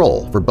strategic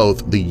role for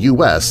both the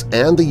US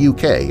and the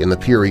UK in the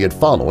period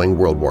following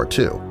World War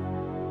II.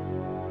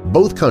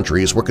 Both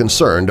countries were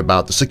concerned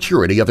about the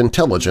security of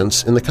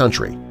intelligence in the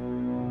country.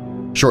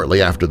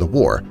 Shortly after the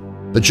war,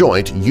 the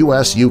joint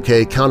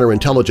US-UK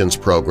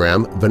counterintelligence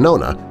program,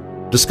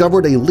 Venona,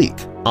 discovered a leak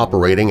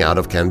operating out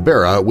of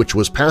Canberra which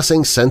was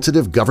passing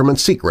sensitive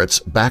government secrets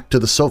back to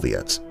the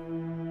Soviets.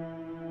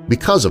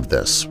 Because of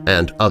this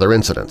and other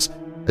incidents,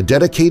 a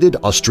dedicated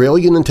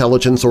Australian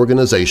intelligence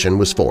organization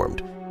was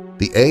formed,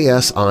 the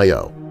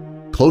ASIO,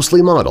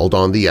 closely modeled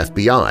on the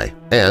FBI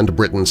and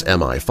Britain's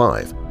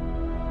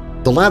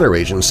MI5. The latter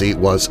agency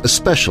was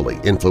especially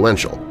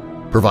influential,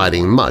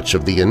 providing much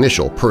of the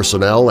initial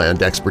personnel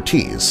and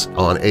expertise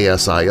on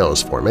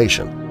ASIO's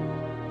formation.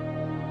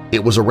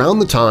 It was around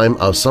the time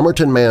of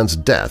Somerton Man's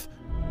death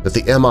that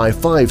the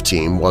MI5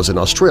 team was in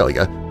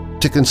Australia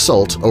to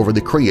consult over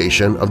the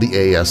creation of the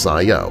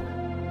ASIO,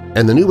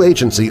 and the new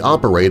agency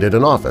operated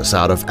an office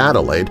out of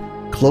Adelaide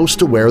close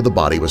to where the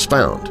body was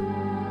found.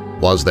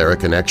 Was there a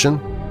connection?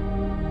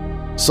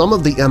 Some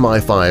of the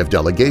MI5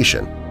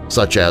 delegation,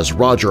 such as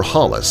Roger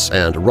Hollis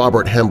and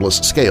Robert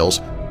Hembliss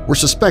Scales, were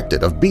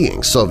suspected of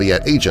being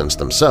Soviet agents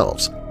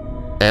themselves,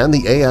 and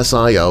the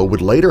ASIO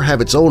would later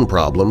have its own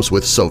problems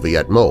with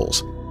Soviet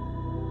moles.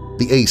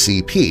 The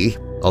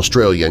ACP,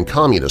 Australian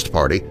Communist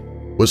Party,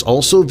 was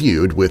also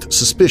viewed with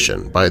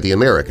suspicion by the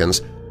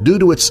Americans due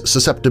to its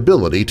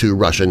susceptibility to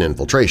Russian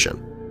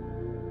infiltration.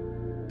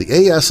 The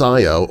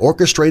ASIO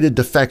orchestrated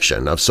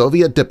defection of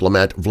Soviet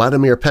diplomat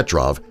Vladimir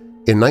Petrov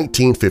in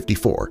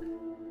 1954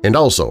 and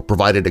also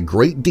provided a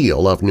great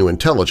deal of new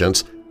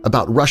intelligence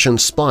about Russian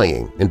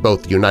spying in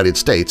both the United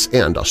States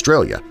and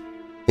Australia,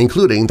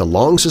 including the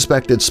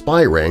long-suspected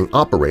spy ring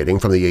operating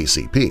from the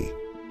ACP.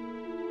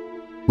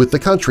 With the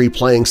country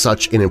playing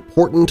such an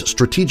important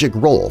strategic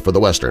role for the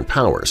Western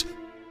powers,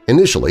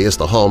 initially as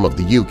the home of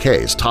the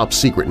UK's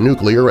top-secret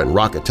nuclear and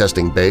rocket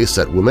testing base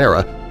at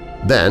Woomera,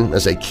 then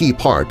as a key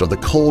part of the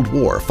Cold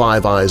War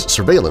Five Eyes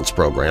surveillance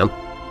program,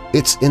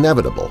 it's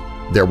inevitable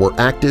there were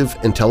active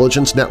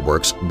intelligence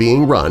networks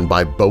being run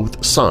by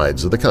both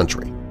sides of the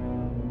country.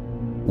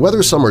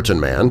 Whether Somerton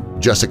Man,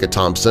 Jessica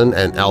Thompson,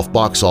 and Alf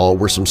Boxall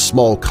were some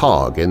small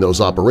cog in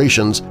those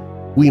operations,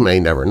 we may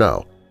never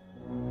know.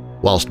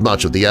 Whilst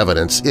much of the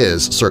evidence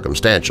is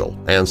circumstantial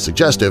and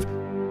suggestive,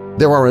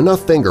 there are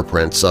enough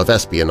fingerprints of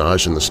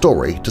espionage in the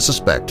story to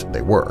suspect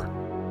they were.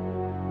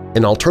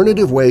 An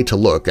alternative way to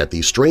look at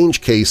the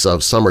strange case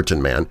of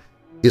Somerton Man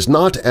is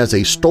not as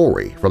a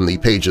story from the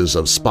pages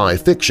of spy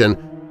fiction,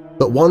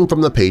 but one from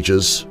the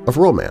pages of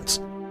romance.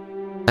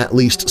 At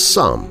least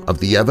some of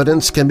the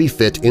evidence can be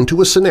fit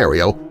into a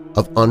scenario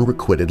of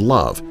unrequited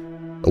love,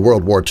 a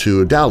World War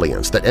II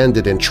dalliance that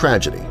ended in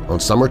tragedy on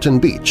Somerton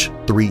Beach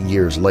 3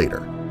 years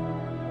later.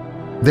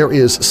 There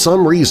is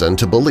some reason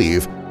to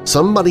believe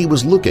somebody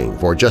was looking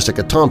for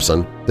Jessica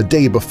Thompson the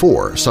day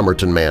before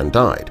Somerton Man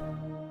died.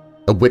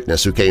 A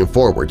witness who came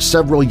forward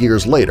several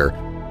years later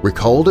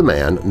recalled a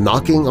man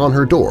knocking on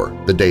her door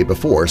the day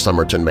before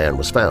Somerton Man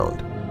was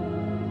found.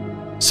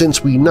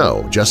 Since we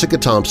know Jessica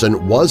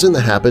Thompson was in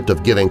the habit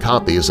of giving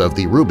copies of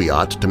the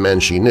Rubaiyat to men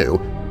she knew,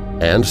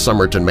 and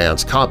Somerton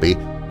Man's copy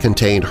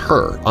contained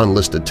her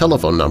unlisted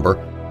telephone number,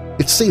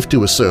 it's safe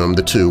to assume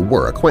the two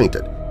were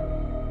acquainted.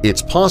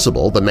 It's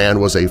possible the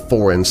man was a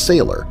foreign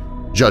sailor,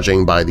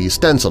 judging by the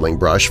stenciling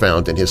brush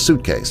found in his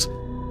suitcase,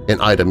 an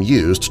item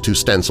used to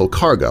stencil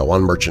cargo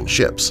on merchant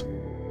ships.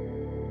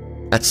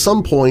 At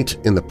some point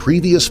in the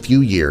previous few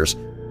years,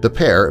 the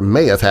pair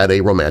may have had a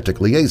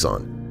romantic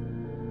liaison.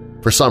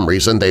 For some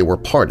reason they were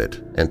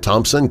parted, and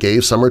Thompson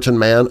gave Somerton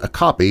Man a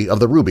copy of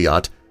the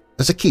Rubaiyat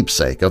as a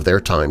keepsake of their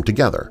time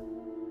together.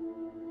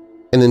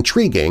 An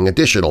intriguing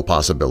additional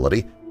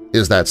possibility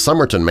is that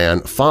Somerton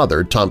Man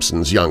fathered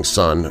Thompson's young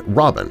son,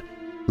 Robin,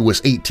 who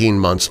was 18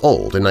 months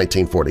old in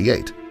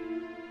 1948.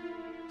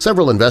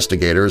 Several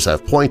investigators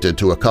have pointed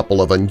to a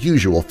couple of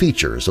unusual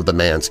features of the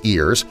man's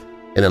ears,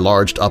 an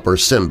enlarged upper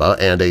cymba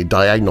and a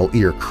diagonal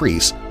ear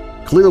crease,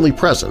 clearly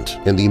present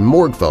in the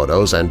morgue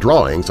photos and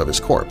drawings of his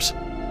corpse.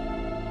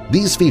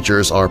 These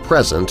features are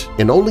present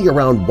in only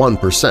around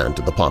 1%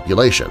 of the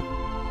population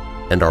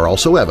and are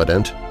also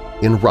evident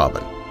in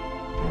Robin.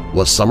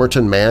 Was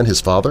Somerton Man his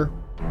father?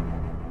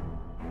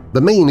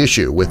 The main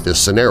issue with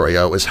this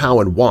scenario is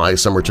how and why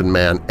Somerton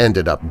Man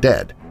ended up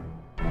dead.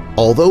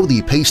 Although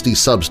the pasty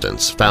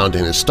substance found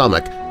in his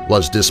stomach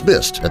was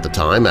dismissed at the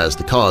time as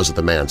the cause of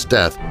the man's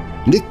death,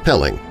 Nick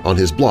Pelling on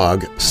his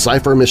blog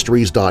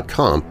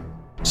CipherMysteries.com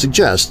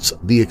suggests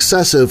the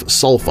excessive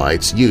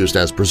sulfites used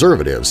as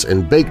preservatives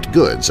in baked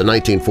goods in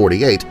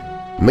 1948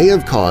 may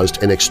have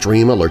caused an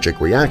extreme allergic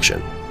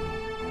reaction.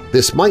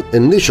 This might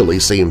initially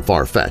seem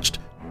far-fetched,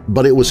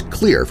 but it was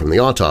clear from the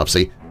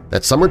autopsy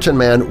that Somerton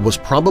Man was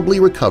probably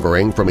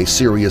recovering from a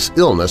serious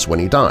illness when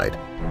he died.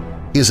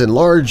 His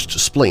enlarged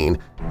spleen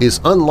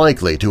is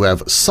unlikely to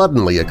have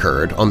suddenly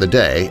occurred on the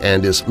day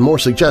and is more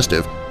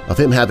suggestive of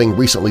him having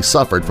recently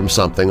suffered from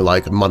something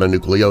like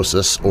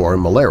mononucleosis or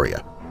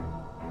malaria.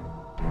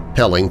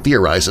 Pelling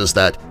theorizes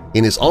that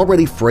in his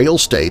already frail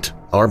state,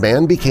 our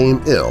man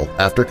became ill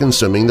after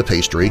consuming the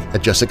pastry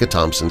at Jessica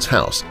Thompson's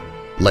house,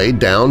 laid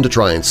down to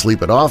try and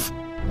sleep it off,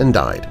 and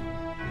died.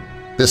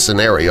 This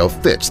scenario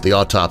fits the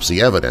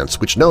autopsy evidence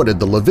which noted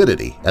the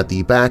lividity at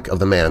the back of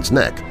the man's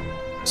neck,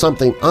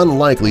 something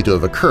unlikely to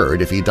have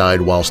occurred if he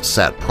died whilst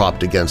sat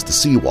propped against the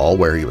seawall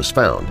where he was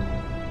found.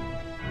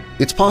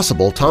 It's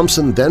possible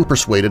Thompson then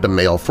persuaded a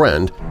male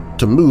friend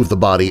to move the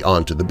body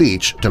onto the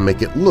beach to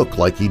make it look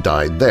like he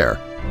died there,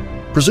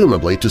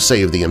 presumably to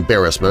save the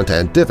embarrassment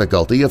and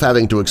difficulty of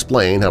having to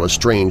explain how a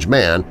strange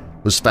man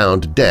was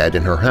found dead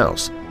in her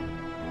house.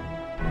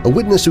 A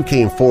witness who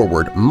came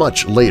forward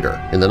much later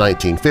in the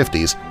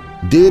 1950s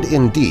did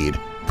indeed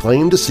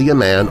claim to see a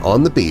man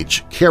on the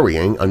beach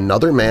carrying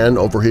another man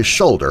over his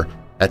shoulder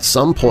at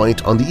some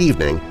point on the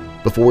evening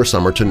before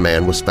Somerton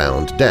Man was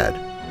found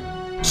dead.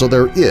 So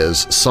there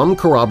is some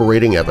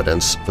corroborating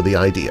evidence for the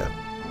idea.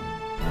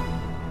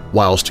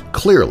 Whilst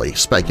clearly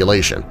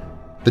speculation,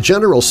 the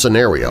general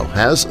scenario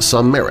has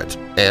some merit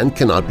and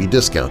cannot be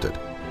discounted.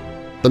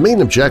 The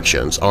main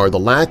objections are the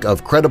lack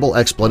of credible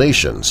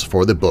explanations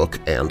for the book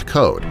and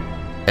code,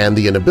 and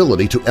the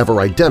inability to ever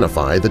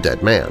identify the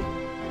dead man.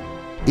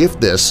 If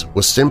this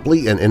was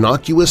simply an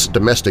innocuous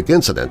domestic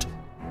incident,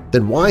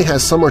 then why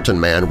has Somerton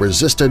Man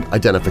resisted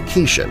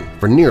identification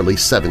for nearly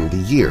 70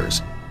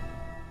 years?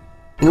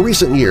 In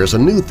recent years, a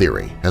new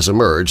theory has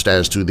emerged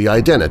as to the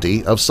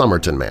identity of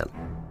Somerton Man.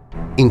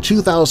 In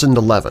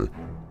 2011,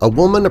 a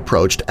woman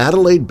approached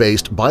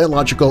Adelaide-based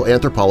biological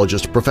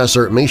anthropologist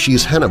Professor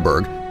Macy's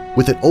Henneberg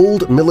with an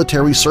old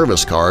military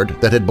service card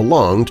that had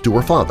belonged to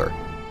her father.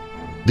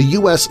 The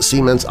U.S.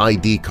 Seaman's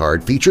ID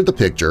card featured the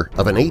picture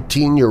of an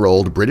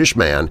 18-year-old British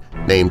man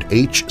named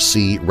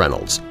H.C.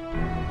 Reynolds.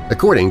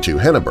 According to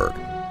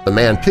Henneberg, the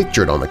man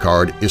pictured on the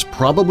card is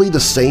probably the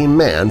same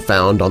man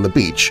found on the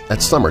beach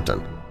at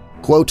Somerton.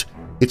 Quote,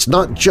 "It's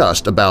not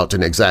just about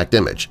an exact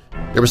image.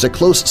 There is a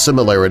close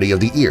similarity of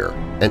the ear,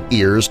 and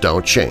ears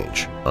don't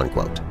change."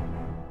 Unquote.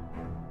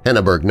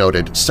 Henneberg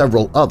noted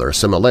several other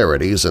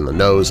similarities in the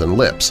nose and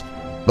lips,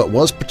 but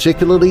was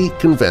particularly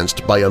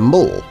convinced by a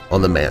mole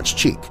on the man's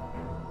cheek.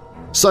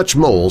 Such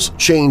moles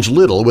change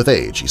little with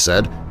age, he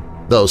said,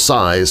 though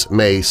size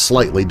may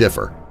slightly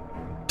differ.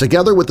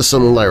 Together with the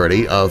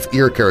similarity of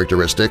ear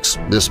characteristics,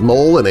 this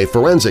mole in a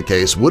forensic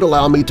case would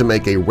allow me to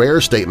make a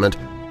rare statement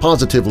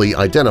positively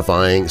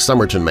identifying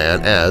Somerton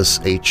Man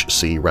as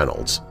H.C.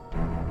 Reynolds.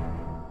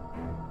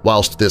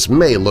 Whilst this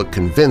may look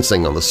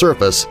convincing on the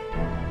surface,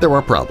 there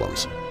are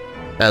problems.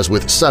 As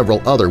with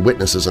several other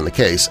witnesses in the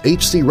case,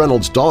 H.C.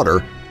 Reynolds'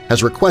 daughter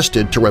has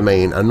requested to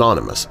remain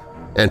anonymous,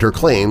 and her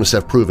claims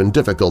have proven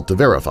difficult to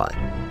verify.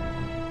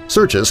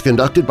 Searches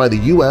conducted by the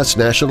U.S.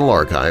 National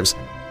Archives,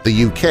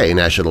 the UK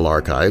National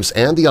Archives,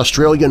 and the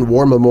Australian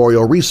War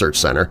Memorial Research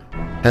Centre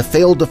have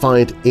failed to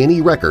find any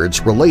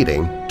records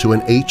relating to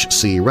an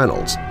H.C.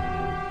 Reynolds.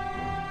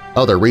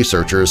 Other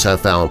researchers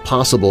have found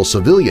possible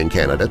civilian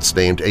candidates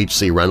named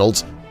H.C.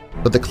 Reynolds,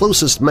 but the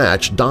closest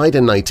match died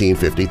in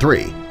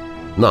 1953,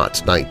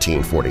 not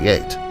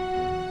 1948.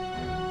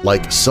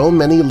 Like so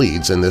many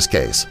leads in this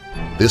case,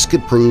 this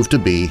could prove to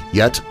be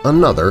yet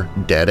another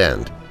dead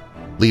end,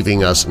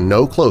 leaving us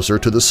no closer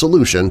to the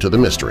solution to the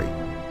mystery.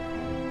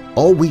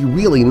 All we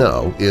really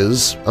know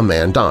is a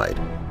man died,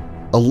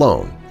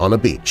 alone on a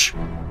beach,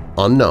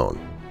 unknown,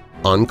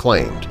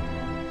 unclaimed,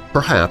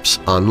 perhaps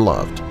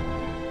unloved.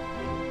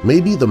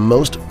 Maybe the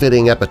most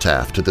fitting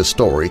epitaph to this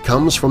story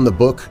comes from the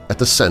book at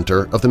the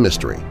center of the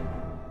mystery,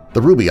 the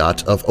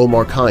Rubaiyat of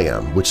Omar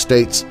Khayyam, which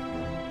states,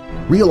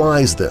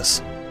 "Realize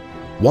this,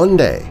 one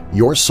day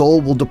your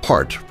soul will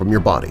depart from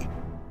your body,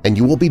 and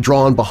you will be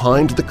drawn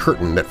behind the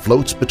curtain that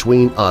floats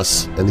between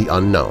us and the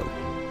unknown.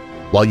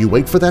 While you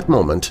wait for that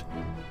moment,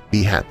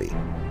 be happy,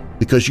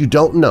 because you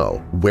don't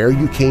know where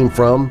you came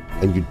from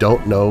and you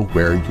don't know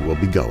where you will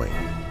be going."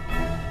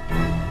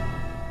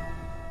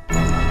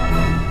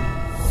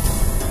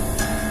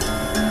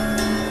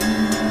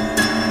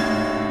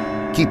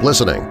 Keep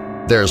listening.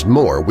 There's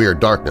more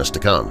Weird Darkness to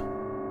come.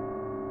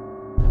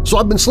 So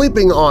I've been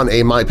sleeping on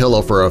a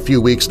MyPillow for a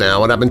few weeks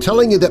now, and I've been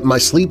telling you that my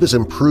sleep has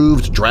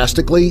improved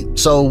drastically,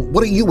 so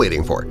what are you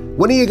waiting for?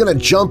 When are you going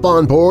to jump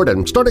on board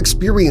and start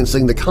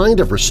experiencing the kind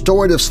of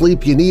restorative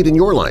sleep you need in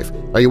your life?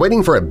 Are you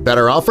waiting for a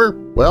better offer?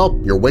 Well,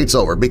 your wait's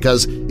over,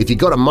 because if you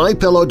go to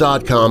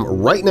MyPillow.com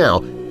right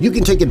now, you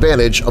can take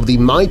advantage of the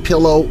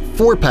MyPillow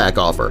 4-pack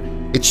offer.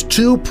 It's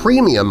 2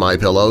 premium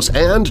MyPillows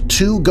and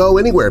 2 Go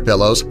Anywhere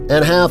pillows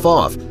and half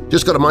off.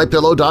 Just go to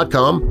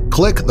MyPillow.com,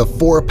 click the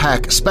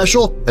 4-pack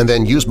special, and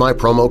then use my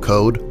promo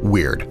code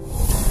WEIRD.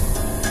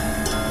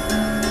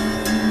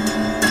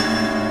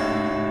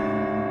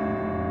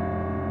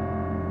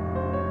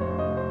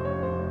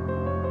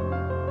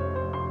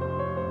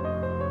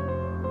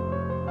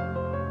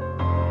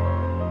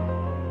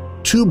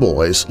 Two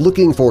boys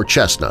looking for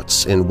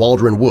chestnuts in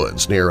Waldron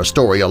Woods near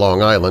Astoria,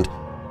 Long Island,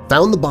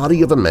 found the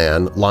body of a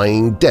man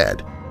lying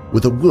dead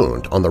with a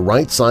wound on the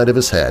right side of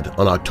his head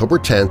on October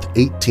 10,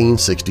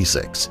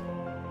 1866.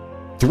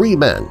 3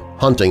 men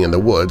hunting in the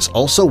woods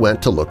also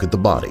went to look at the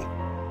body.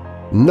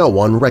 No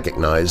one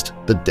recognized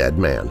the dead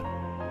man.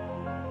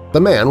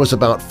 The man was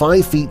about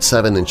 5 feet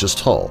 7 inches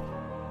tall,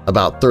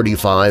 about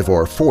 35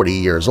 or 40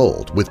 years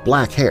old, with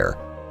black hair,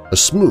 a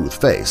smooth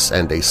face,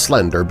 and a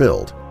slender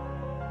build.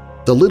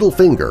 The little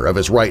finger of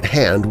his right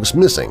hand was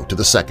missing to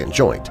the second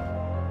joint.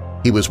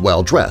 He was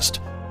well dressed,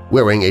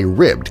 wearing a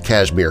ribbed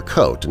cashmere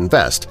coat and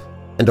vest,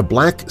 and a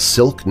black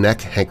silk neck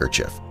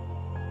handkerchief.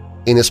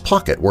 In his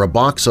pocket were a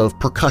box of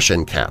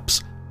percussion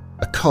caps,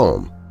 a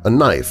comb, a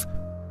knife,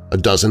 a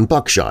dozen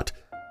buckshot,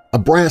 a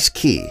brass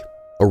key,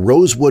 a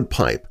rosewood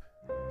pipe,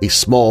 a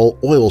small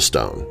oil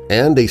stone,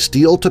 and a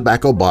steel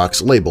tobacco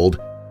box labeled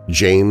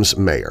James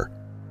Mayer.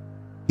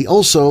 He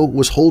also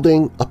was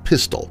holding a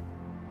pistol.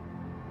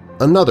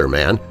 Another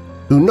man,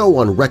 who no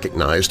one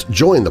recognized,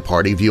 joined the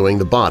party viewing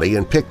the body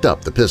and picked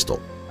up the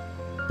pistol.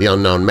 The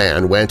unknown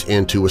man went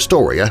into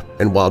Astoria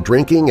and, while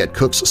drinking at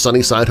Cook's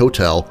Sunnyside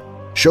Hotel,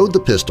 showed the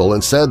pistol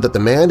and said that the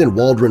man in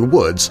Waldron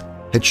Woods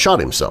had shot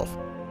himself.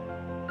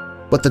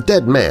 But the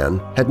dead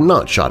man had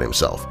not shot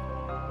himself.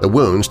 The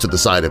wounds to the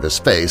side of his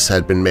face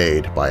had been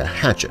made by a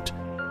hatchet.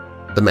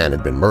 The man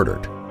had been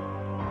murdered.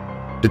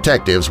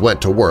 Detectives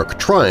went to work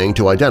trying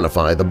to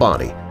identify the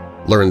body,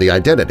 learn the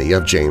identity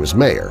of James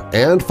Mayer,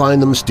 and find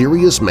the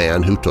mysterious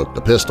man who took the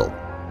pistol.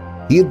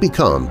 He had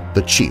become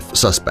the chief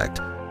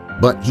suspect,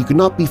 but he could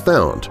not be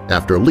found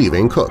after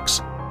leaving Cook's.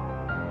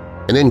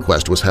 An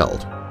inquest was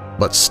held,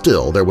 but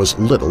still there was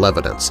little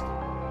evidence.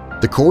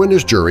 The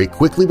coroner's jury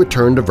quickly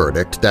returned a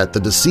verdict that the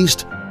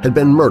deceased had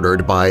been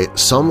murdered by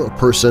some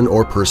person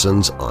or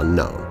persons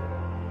unknown.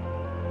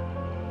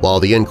 While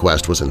the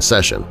inquest was in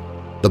session,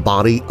 the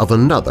body of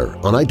another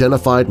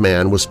unidentified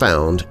man was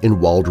found in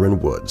Waldron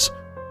Woods.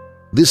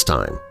 This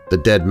time, the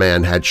dead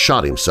man had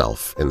shot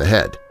himself in the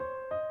head.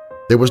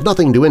 There was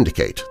nothing to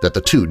indicate that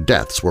the two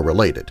deaths were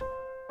related.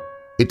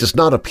 It does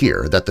not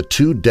appear that the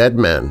two dead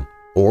men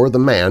or the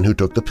man who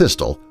took the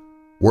pistol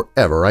were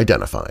ever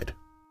identified.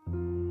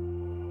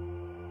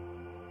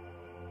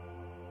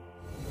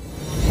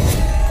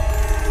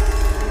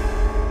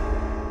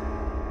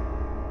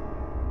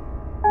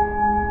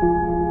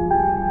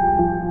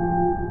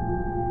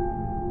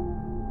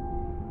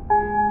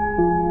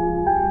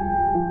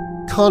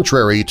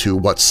 Contrary to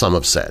what some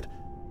have said,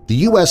 the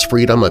U.S.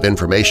 Freedom of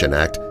Information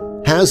Act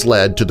has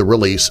led to the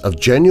release of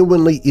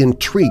genuinely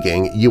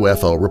intriguing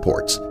UFO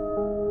reports.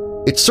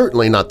 It's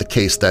certainly not the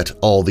case that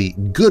all the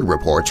good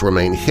reports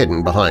remain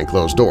hidden behind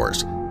closed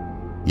doors.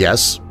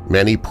 Yes,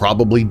 many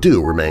probably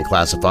do remain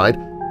classified,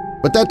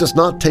 but that does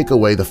not take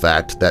away the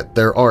fact that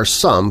there are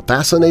some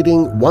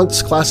fascinating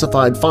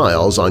once-classified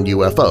files on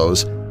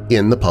UFOs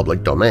in the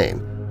public domain.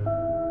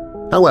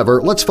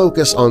 However, let's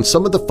focus on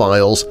some of the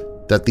files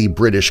that the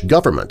British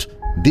government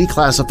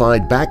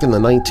declassified back in the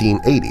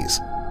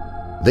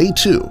 1980s. They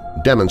too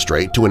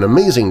demonstrate to an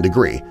amazing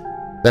degree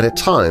that at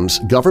times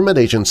government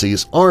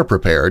agencies are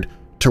prepared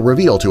to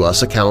reveal to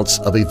us accounts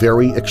of a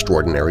very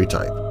extraordinary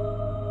type.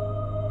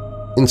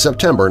 In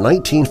September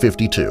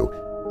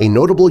 1952, a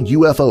notable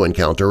UFO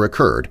encounter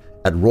occurred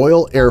at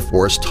Royal Air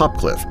Force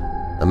Topcliffe,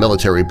 a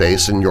military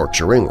base in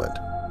Yorkshire, England.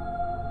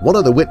 One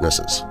of the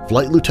witnesses,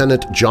 Flight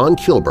Lieutenant John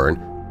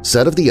Kilburn,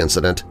 said of the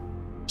incident,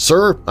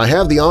 "Sir, I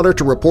have the honor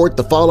to report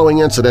the following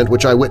incident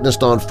which I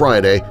witnessed on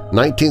Friday,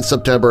 19th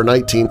September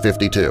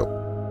 1952.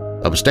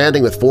 I was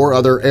standing with 4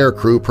 other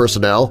aircrew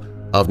personnel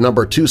of No.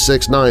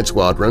 269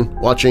 Squadron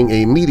watching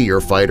a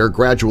Meteor fighter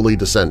gradually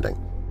descending.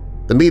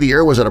 The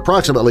Meteor was at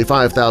approximately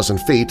 5,000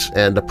 feet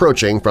and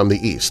approaching from the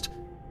east.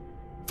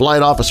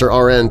 Flight Officer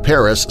R.N.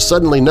 Paris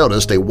suddenly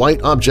noticed a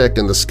white object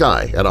in the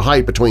sky at a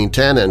height between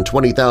 10 and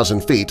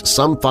 20,000 feet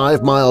some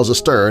 5 miles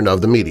astern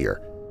of the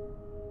Meteor.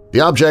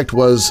 The object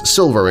was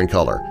silver in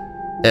color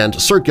and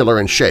circular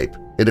in shape.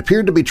 It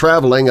appeared to be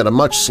traveling at a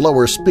much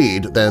slower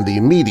speed than the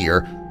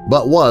Meteor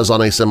but was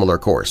on a similar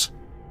course.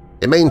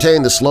 It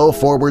maintained the slow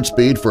forward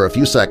speed for a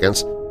few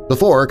seconds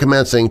before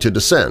commencing to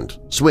descend,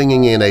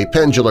 swinging in a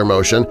pendular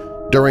motion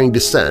during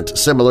descent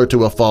similar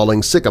to a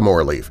falling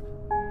sycamore leaf.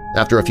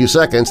 After a few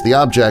seconds, the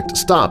object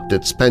stopped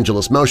its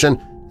pendulous motion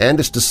and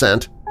its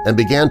descent and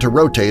began to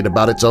rotate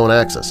about its own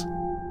axis.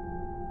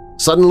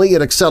 Suddenly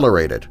it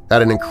accelerated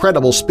at an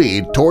incredible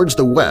speed towards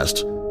the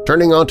west,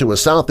 turning onto a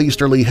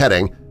southeasterly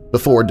heading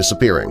before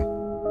disappearing.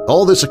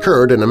 All this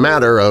occurred in a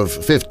matter of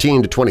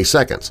 15 to 20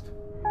 seconds.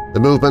 The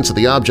movements of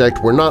the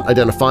object were not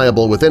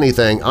identifiable with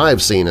anything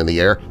I've seen in the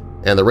air,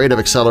 and the rate of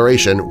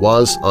acceleration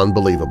was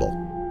unbelievable."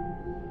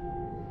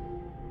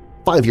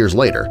 5 years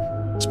later,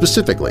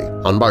 specifically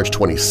on March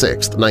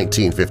 26,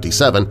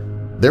 1957,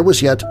 there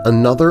was yet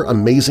another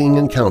amazing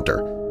encounter,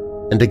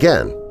 and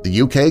again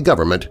the UK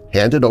government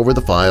handed over the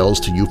files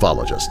to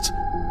ufologists,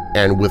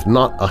 and with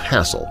not a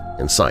hassle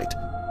in sight.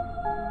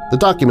 The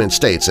document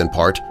states, in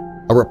part,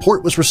 a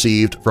report was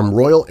received from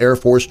Royal Air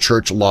Force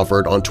Church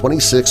Lawford on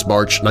 26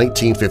 March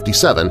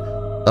 1957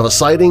 of a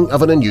sighting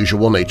of an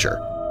unusual nature.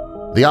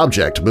 The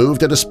object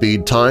moved at a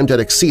speed timed at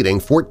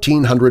exceeding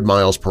 1,400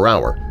 miles per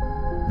hour.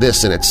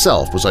 This in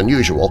itself was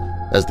unusual,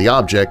 as the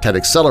object had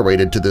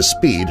accelerated to this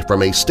speed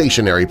from a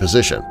stationary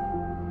position.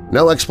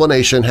 No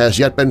explanation has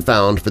yet been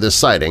found for this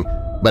sighting,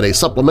 but a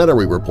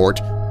supplementary report,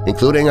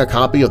 including a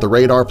copy of the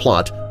radar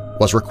plot,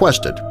 was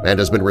requested and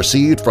has been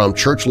received from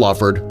Church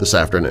Lawford this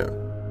afternoon.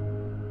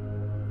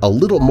 A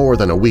little more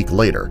than a week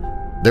later,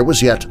 there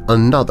was yet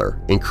another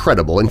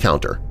incredible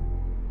encounter.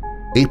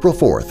 April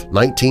 4,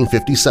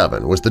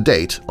 1957 was the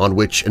date on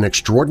which an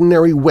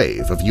extraordinary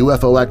wave of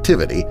UFO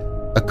activity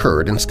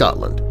occurred in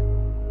Scotland.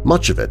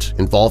 much of it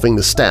involving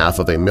the staff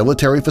of a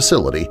military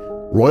facility,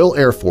 Royal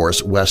Air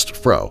Force West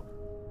Fro.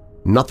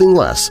 Nothing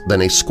less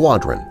than a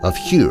squadron of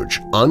huge,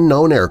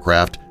 unknown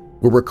aircraft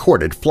were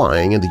recorded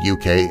flying in the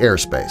UK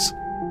airspace.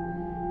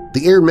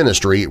 The Air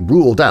Ministry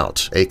ruled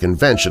out a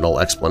conventional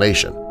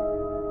explanation.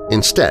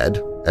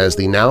 Instead, as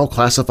the now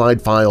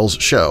classified files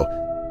show,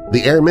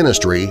 the Air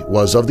Ministry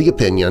was of the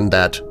opinion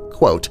that,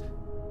 quote,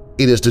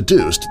 "It is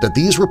deduced that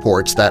these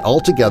reports that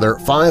altogether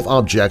 5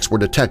 objects were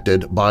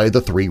detected by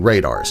the 3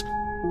 radars.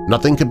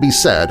 Nothing can be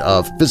said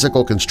of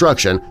physical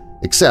construction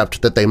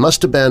except that they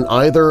must have been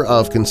either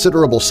of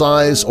considerable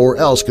size or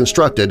else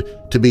constructed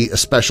to be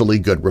especially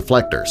good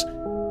reflectors.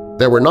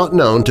 There were not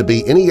known to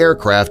be any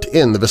aircraft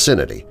in the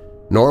vicinity,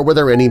 nor were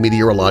there any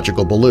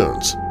meteorological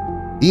balloons.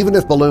 Even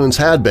if balloons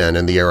had been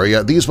in the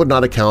area, these would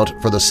not account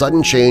for the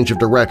sudden change of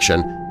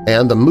direction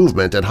and the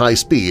movement at high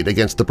speed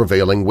against the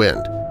prevailing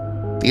wind.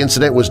 The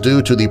incident was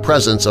due to the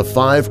presence of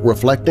 5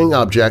 reflecting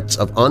objects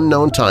of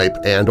unknown type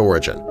and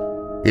origin.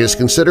 It is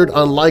considered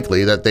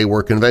unlikely that they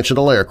were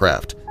conventional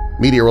aircraft,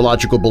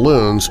 meteorological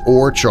balloons,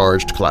 or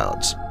charged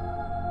clouds."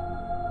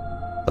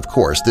 Of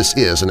course, this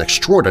is an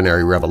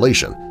extraordinary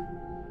revelation,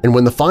 and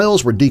when the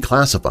files were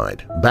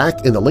declassified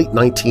back in the late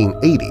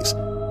 1980s,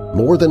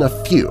 more than a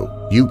few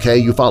UK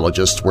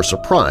ufologists were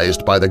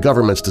surprised by the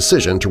government's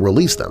decision to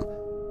release them,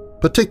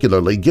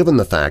 particularly given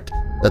the fact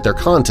that their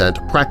content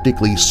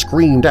practically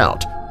screamed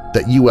out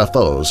that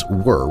UFOs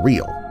were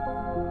real.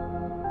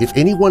 If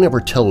anyone ever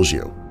tells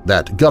you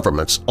that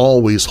governments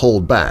always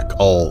hold back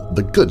all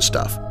the good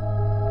stuff,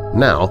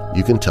 now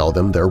you can tell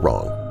them they're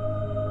wrong.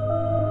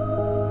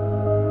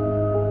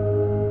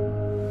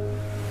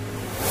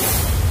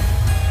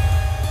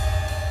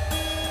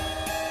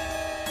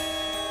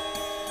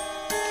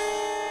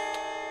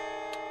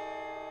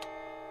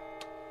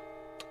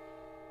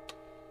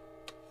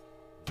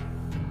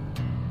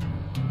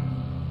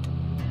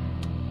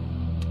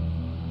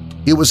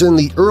 It was in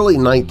the early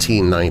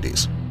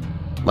 1990s.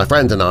 My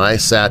friend and I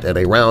sat at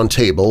a round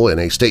table in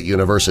a state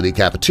university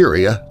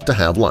cafeteria to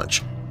have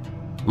lunch.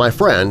 My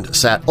friend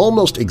sat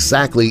almost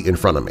exactly in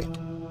front of me.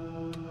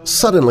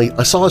 Suddenly,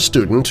 I saw a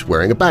student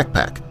wearing a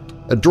backpack,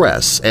 a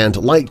dress, and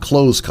light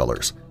clothes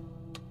colors.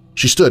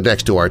 She stood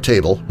next to our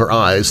table, her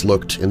eyes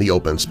looked in the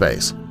open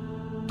space.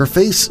 Her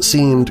face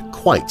seemed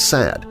quite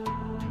sad.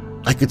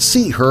 I could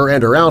see her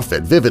and her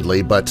outfit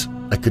vividly, but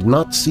I could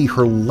not see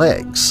her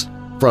legs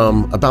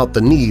from about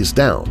the knees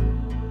down.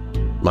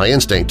 My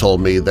instinct told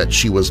me that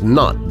she was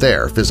not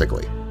there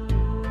physically.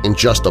 In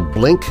just a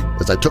blink,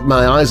 as I took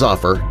my eyes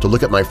off her to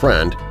look at my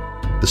friend,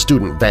 the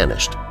student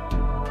vanished.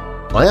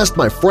 I asked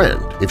my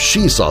friend if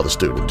she saw the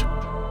student.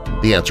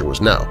 The answer was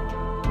no.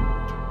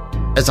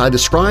 As I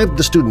described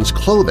the student's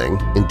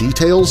clothing in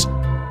details,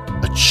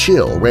 a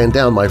chill ran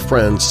down my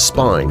friend's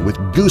spine with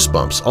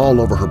goosebumps all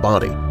over her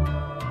body.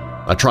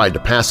 I tried to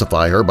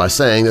pacify her by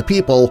saying that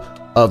people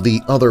of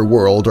the other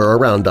world are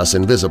around us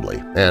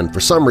invisibly, and for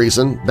some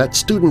reason that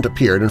student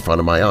appeared in front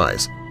of my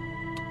eyes.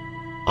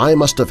 I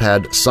must have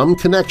had some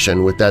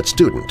connection with that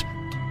student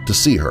to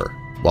see her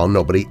while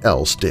nobody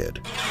else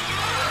did.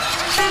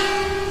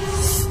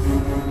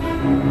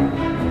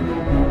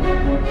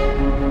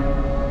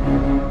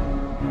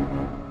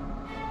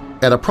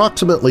 At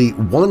approximately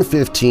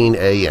 1:15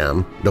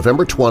 a.m.,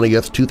 November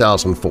 20th,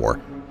 2004,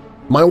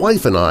 my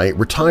wife and I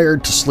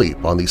retired to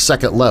sleep on the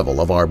second level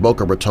of our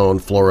Boca Raton,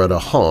 Florida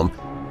home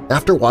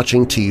after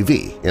watching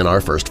TV in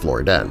our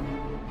first-floor den.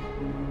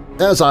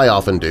 As I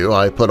often do,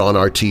 I put on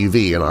our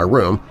TV in our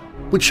room,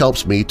 which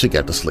helps me to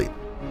get to sleep.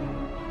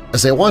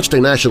 As I watched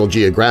a National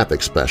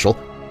Geographic special,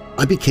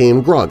 I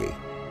became groggy,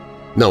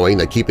 knowing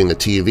that keeping the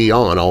TV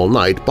on all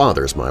night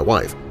bothers my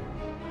wife.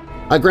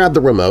 I grabbed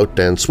the remote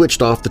and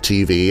switched off the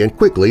TV and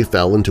quickly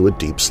fell into a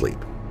deep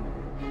sleep.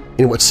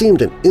 In what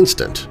seemed an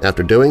instant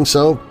after doing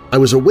so, I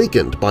was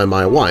awakened by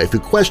my wife, who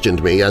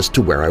questioned me as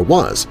to where I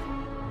was.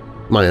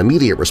 My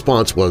immediate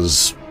response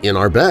was, in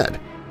our bed.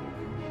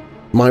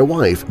 My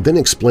wife then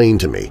explained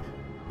to me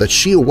that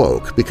she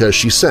awoke because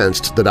she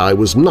sensed that I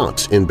was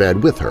not in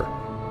bed with her.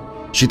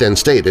 She then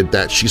stated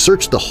that she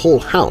searched the whole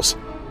house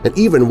and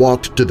even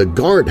walked to the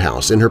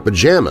guardhouse in her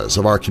pajamas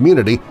of our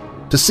community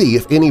to see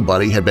if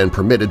anybody had been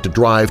permitted to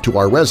drive to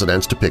our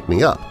residence to pick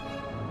me up.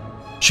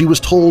 She was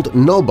told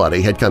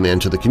nobody had come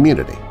into the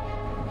community.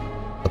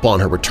 Upon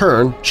her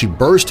return, she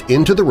burst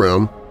into the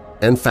room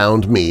and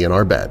found me in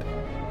our bed.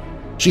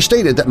 She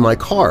stated that my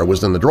car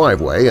was in the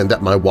driveway and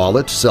that my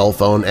wallet, cell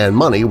phone, and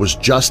money was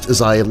just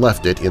as I had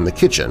left it in the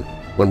kitchen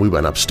when we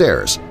went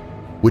upstairs,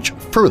 which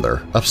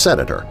further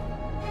upset her.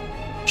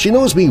 She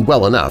knows me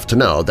well enough to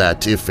know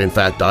that if in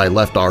fact I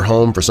left our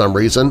home for some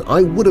reason,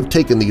 I would have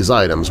taken these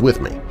items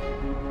with me.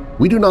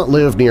 We do not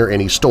live near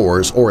any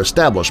stores or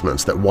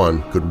establishments that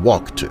one could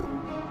walk to.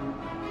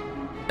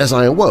 As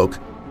I awoke,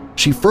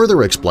 she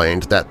further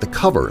explained that the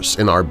covers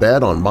in our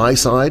bed on my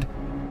side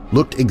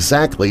looked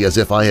exactly as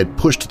if I had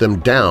pushed them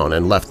down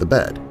and left the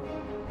bed.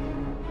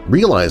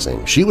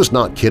 Realizing she was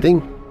not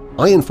kidding,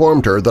 I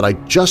informed her that I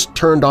just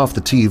turned off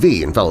the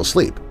TV and fell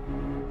asleep.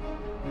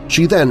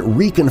 She then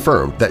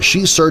reconfirmed that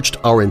she searched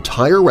our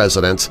entire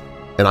residence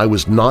and I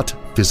was not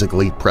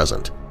physically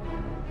present.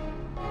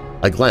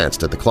 I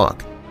glanced at the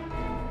clock.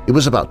 It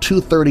was about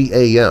 2:30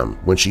 a.m.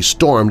 when she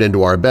stormed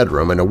into our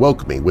bedroom and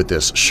awoke me with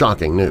this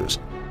shocking news.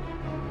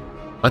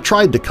 I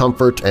tried to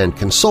comfort and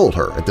console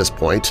her at this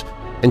point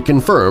and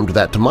confirmed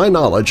that to my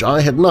knowledge I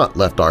had not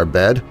left our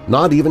bed,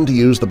 not even to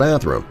use the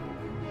bathroom.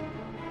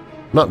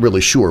 Not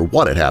really sure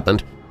what had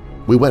happened,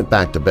 we went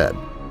back to bed.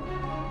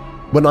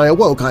 When I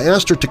awoke, I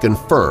asked her to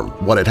confirm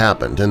what had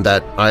happened and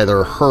that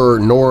either her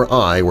nor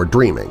I were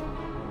dreaming,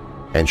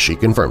 and she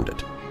confirmed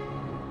it.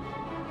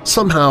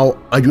 Somehow,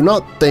 I do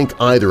not think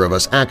either of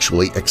us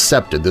actually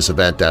accepted this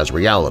event as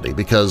reality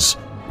because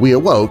we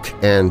awoke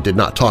and did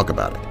not talk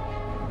about it.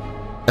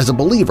 As a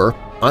believer,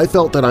 I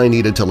felt that I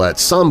needed to let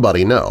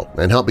somebody know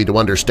and help me to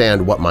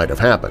understand what might have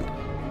happened.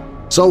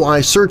 So I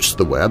searched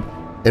the web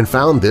and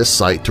found this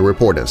site to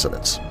report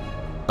incidents.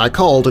 I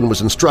called and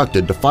was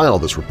instructed to file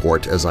this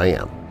report as I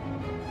am.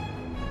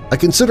 I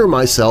consider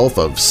myself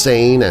of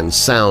sane and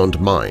sound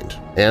mind,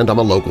 and I'm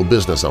a local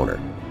business owner.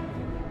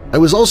 I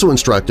was also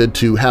instructed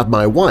to have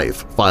my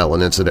wife file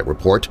an incident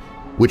report,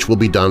 which will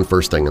be done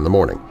first thing in the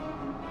morning.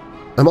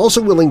 I'm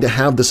also willing to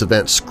have this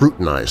event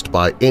scrutinized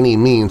by any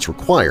means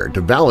required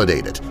to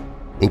validate it,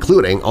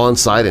 including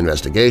on-site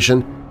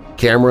investigation,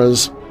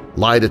 cameras,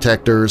 lie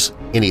detectors,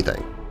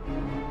 anything.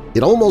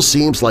 It almost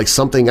seems like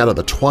something out of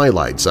the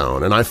Twilight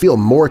Zone, and I feel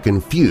more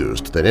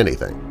confused than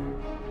anything.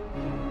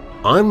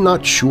 I'm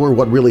not sure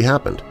what really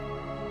happened.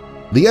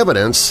 The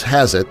evidence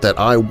has it that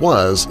I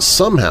was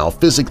somehow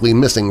physically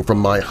missing from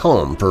my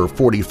home for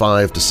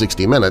 45 to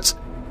 60 minutes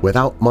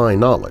without my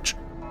knowledge.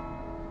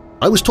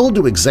 I was told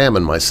to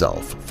examine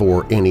myself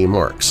for any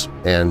marks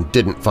and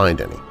didn't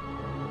find any.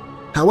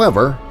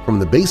 However, from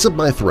the base of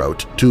my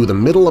throat to the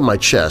middle of my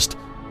chest,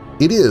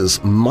 it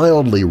is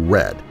mildly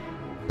red,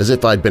 as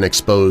if I'd been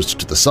exposed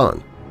to the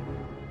sun.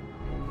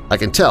 I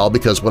can tell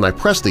because when I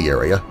press the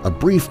area, a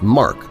brief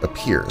mark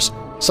appears,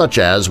 such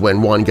as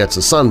when one gets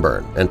a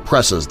sunburn and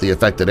presses the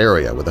affected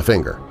area with a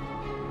finger.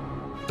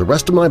 The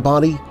rest of my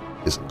body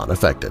is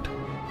unaffected.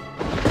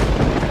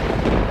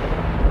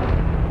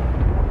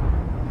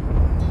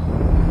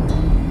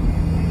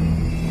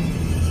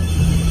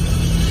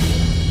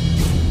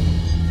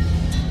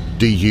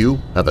 Do you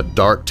have a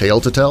dark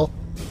tale to tell?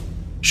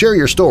 Share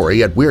your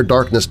story at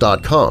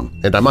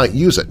WeirdDarkness.com and I might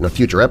use it in a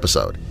future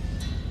episode.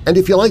 And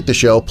if you like the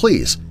show,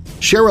 please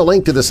share a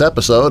link to this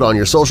episode on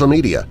your social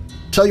media.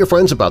 Tell your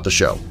friends about the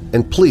show,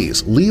 and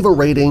please leave a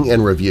rating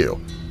and review.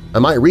 I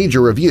might read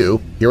your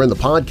review here in the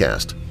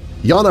podcast.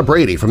 Yana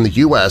Brady from the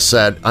U.S.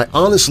 said, "I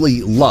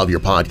honestly love your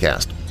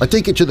podcast. I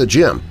take it to the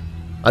gym.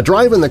 I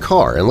drive in the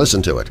car and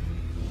listen to it.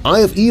 I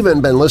have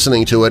even been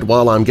listening to it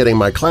while I'm getting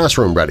my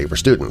classroom ready for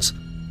students.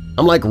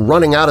 I'm like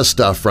running out of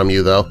stuff from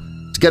you, though.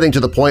 It's getting to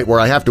the point where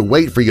I have to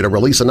wait for you to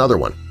release another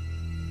one."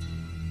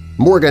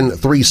 Morgan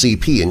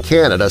 3CP in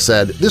Canada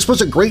said, "This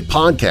was a great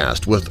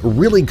podcast with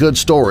really good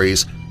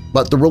stories,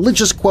 but the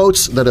religious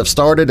quotes that have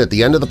started at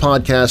the end of the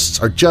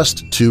podcasts are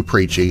just too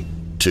preachy,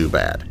 too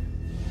bad."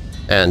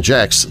 And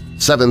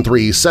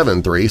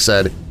Jex7373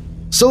 said,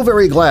 "So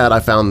very glad I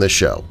found this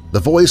show.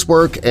 The voice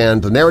work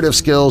and the narrative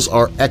skills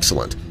are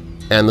excellent,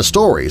 and the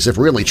stories, if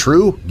really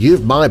true,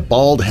 give my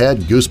bald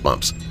head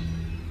goosebumps.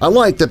 I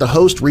like that the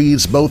host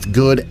reads both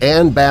good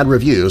and bad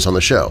reviews on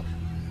the show.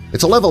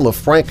 It's a level of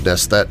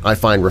frankness that I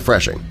find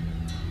refreshing.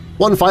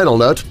 One final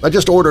note, I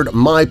just ordered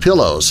my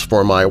pillows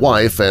for my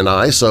wife and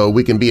I so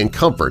we can be in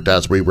comfort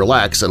as we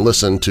relax and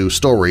listen to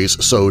stories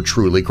so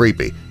truly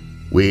creepy.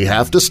 We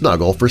have to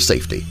snuggle for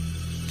safety.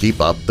 Keep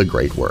up the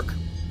great work."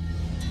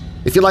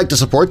 If you'd like to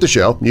support the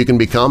show, you can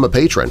become a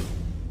patron.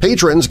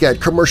 Patrons get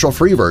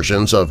commercial-free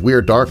versions of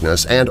Weird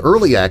Darkness and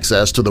early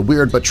access to the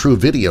Weird But True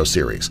video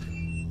series.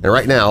 And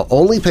right now,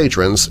 only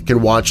patrons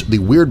can watch the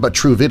Weird But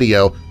True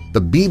video,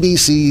 the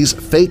BBC's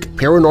fake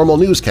paranormal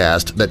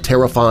newscast that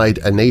terrified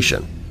a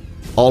nation.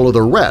 All of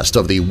the rest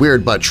of the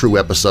Weird But True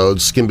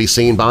episodes can be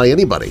seen by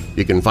anybody.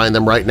 You can find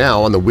them right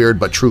now on the Weird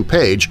But True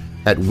page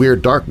at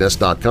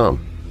WeirdDarkness.com.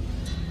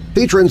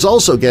 Patrons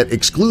also get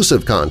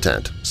exclusive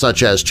content,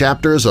 such as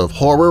chapters of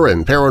horror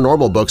and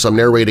paranormal books I'm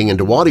narrating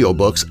into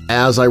audiobooks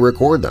as I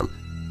record them.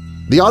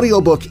 The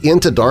audiobook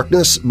Into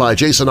Darkness by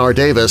Jason R.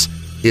 Davis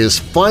is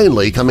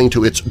finally coming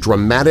to its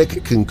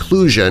dramatic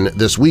conclusion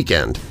this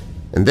weekend,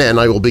 and then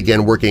I will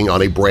begin working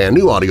on a brand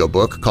new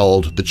audiobook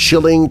called The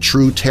Chilling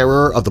True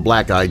Terror of the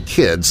Black-Eyed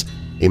Kids,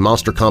 a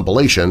monster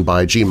compilation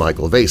by G.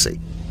 Michael Vasey.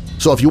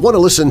 So if you want to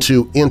listen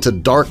to Into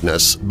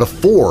Darkness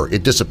before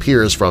it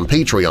disappears from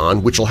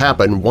Patreon, which will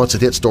happen once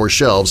it hits store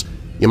shelves,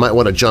 you might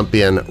want to jump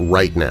in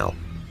right now.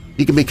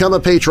 You can become a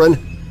patron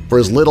for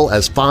as little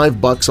as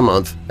 $5 a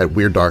month at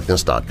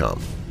WeirdDarkness.com.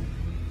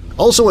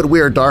 Also at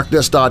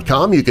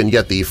WeirdDarkness.com you can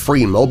get the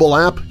free mobile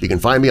app, you can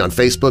find me on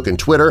Facebook and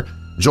Twitter,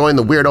 join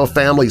the Weirdo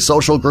Family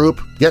social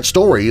group, get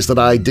stories that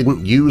I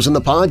didn't use in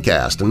the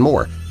podcast, and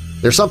more.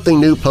 There's something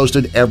new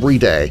posted every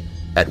day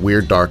at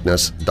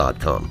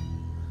WeirdDarkness.com.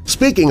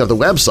 Speaking of the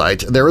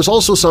website, there is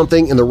also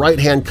something in the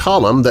right-hand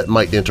column that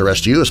might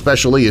interest you,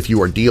 especially if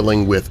you are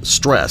dealing with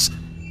stress.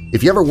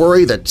 If you ever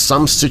worry that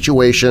some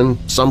situation,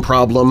 some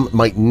problem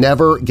might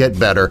never get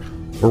better,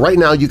 well, right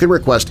now you can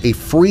request a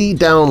free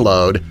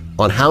download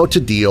on how to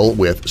deal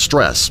with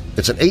stress.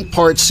 It's an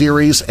 8-part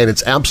series and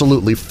it's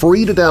absolutely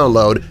free to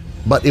download,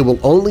 but it will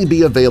only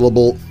be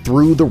available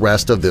through the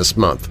rest of this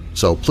month,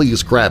 so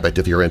please grab it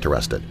if you're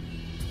interested.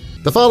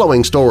 The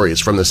following stories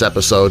from this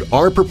episode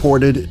are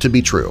purported to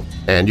be true,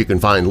 and you can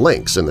find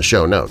links in the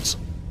show notes.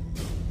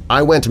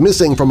 I Went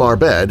Missing from Our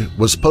Bed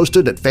was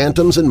posted at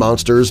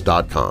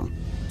phantomsandmonsters.com.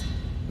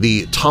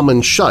 The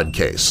Tommen Shud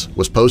case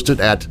was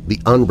posted at The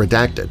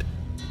Unredacted.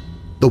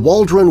 The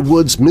Waldron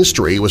Woods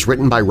Mystery was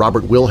written by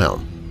Robert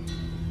Wilhelm.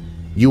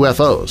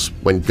 UFOs,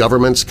 When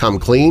Governments Come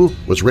Clean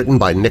was written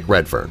by Nick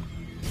Redfern.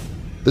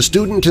 The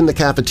Student in the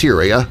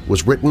Cafeteria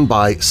was written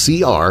by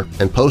CR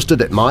and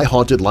posted at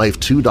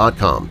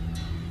myhauntedlife2.com.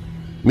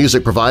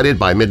 Music provided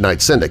by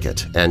Midnight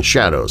Syndicate and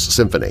Shadows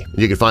Symphony.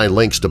 You can find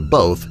links to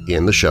both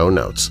in the show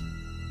notes.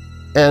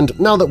 And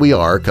now that we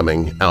are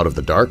coming out of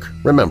the dark,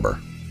 remember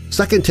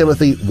 2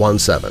 Timothy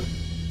 1:7.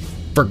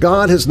 For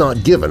God has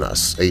not given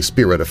us a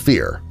spirit of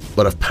fear,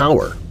 but of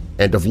power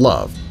and of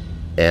love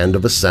and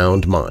of a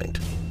sound mind.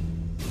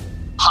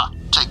 Ha!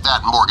 Take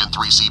that, Morgan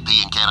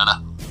 3CP in Canada.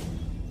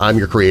 I'm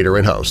your creator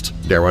and host,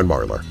 Darren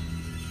Marlar.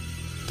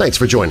 Thanks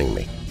for joining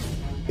me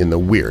in the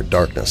Weird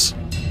Darkness.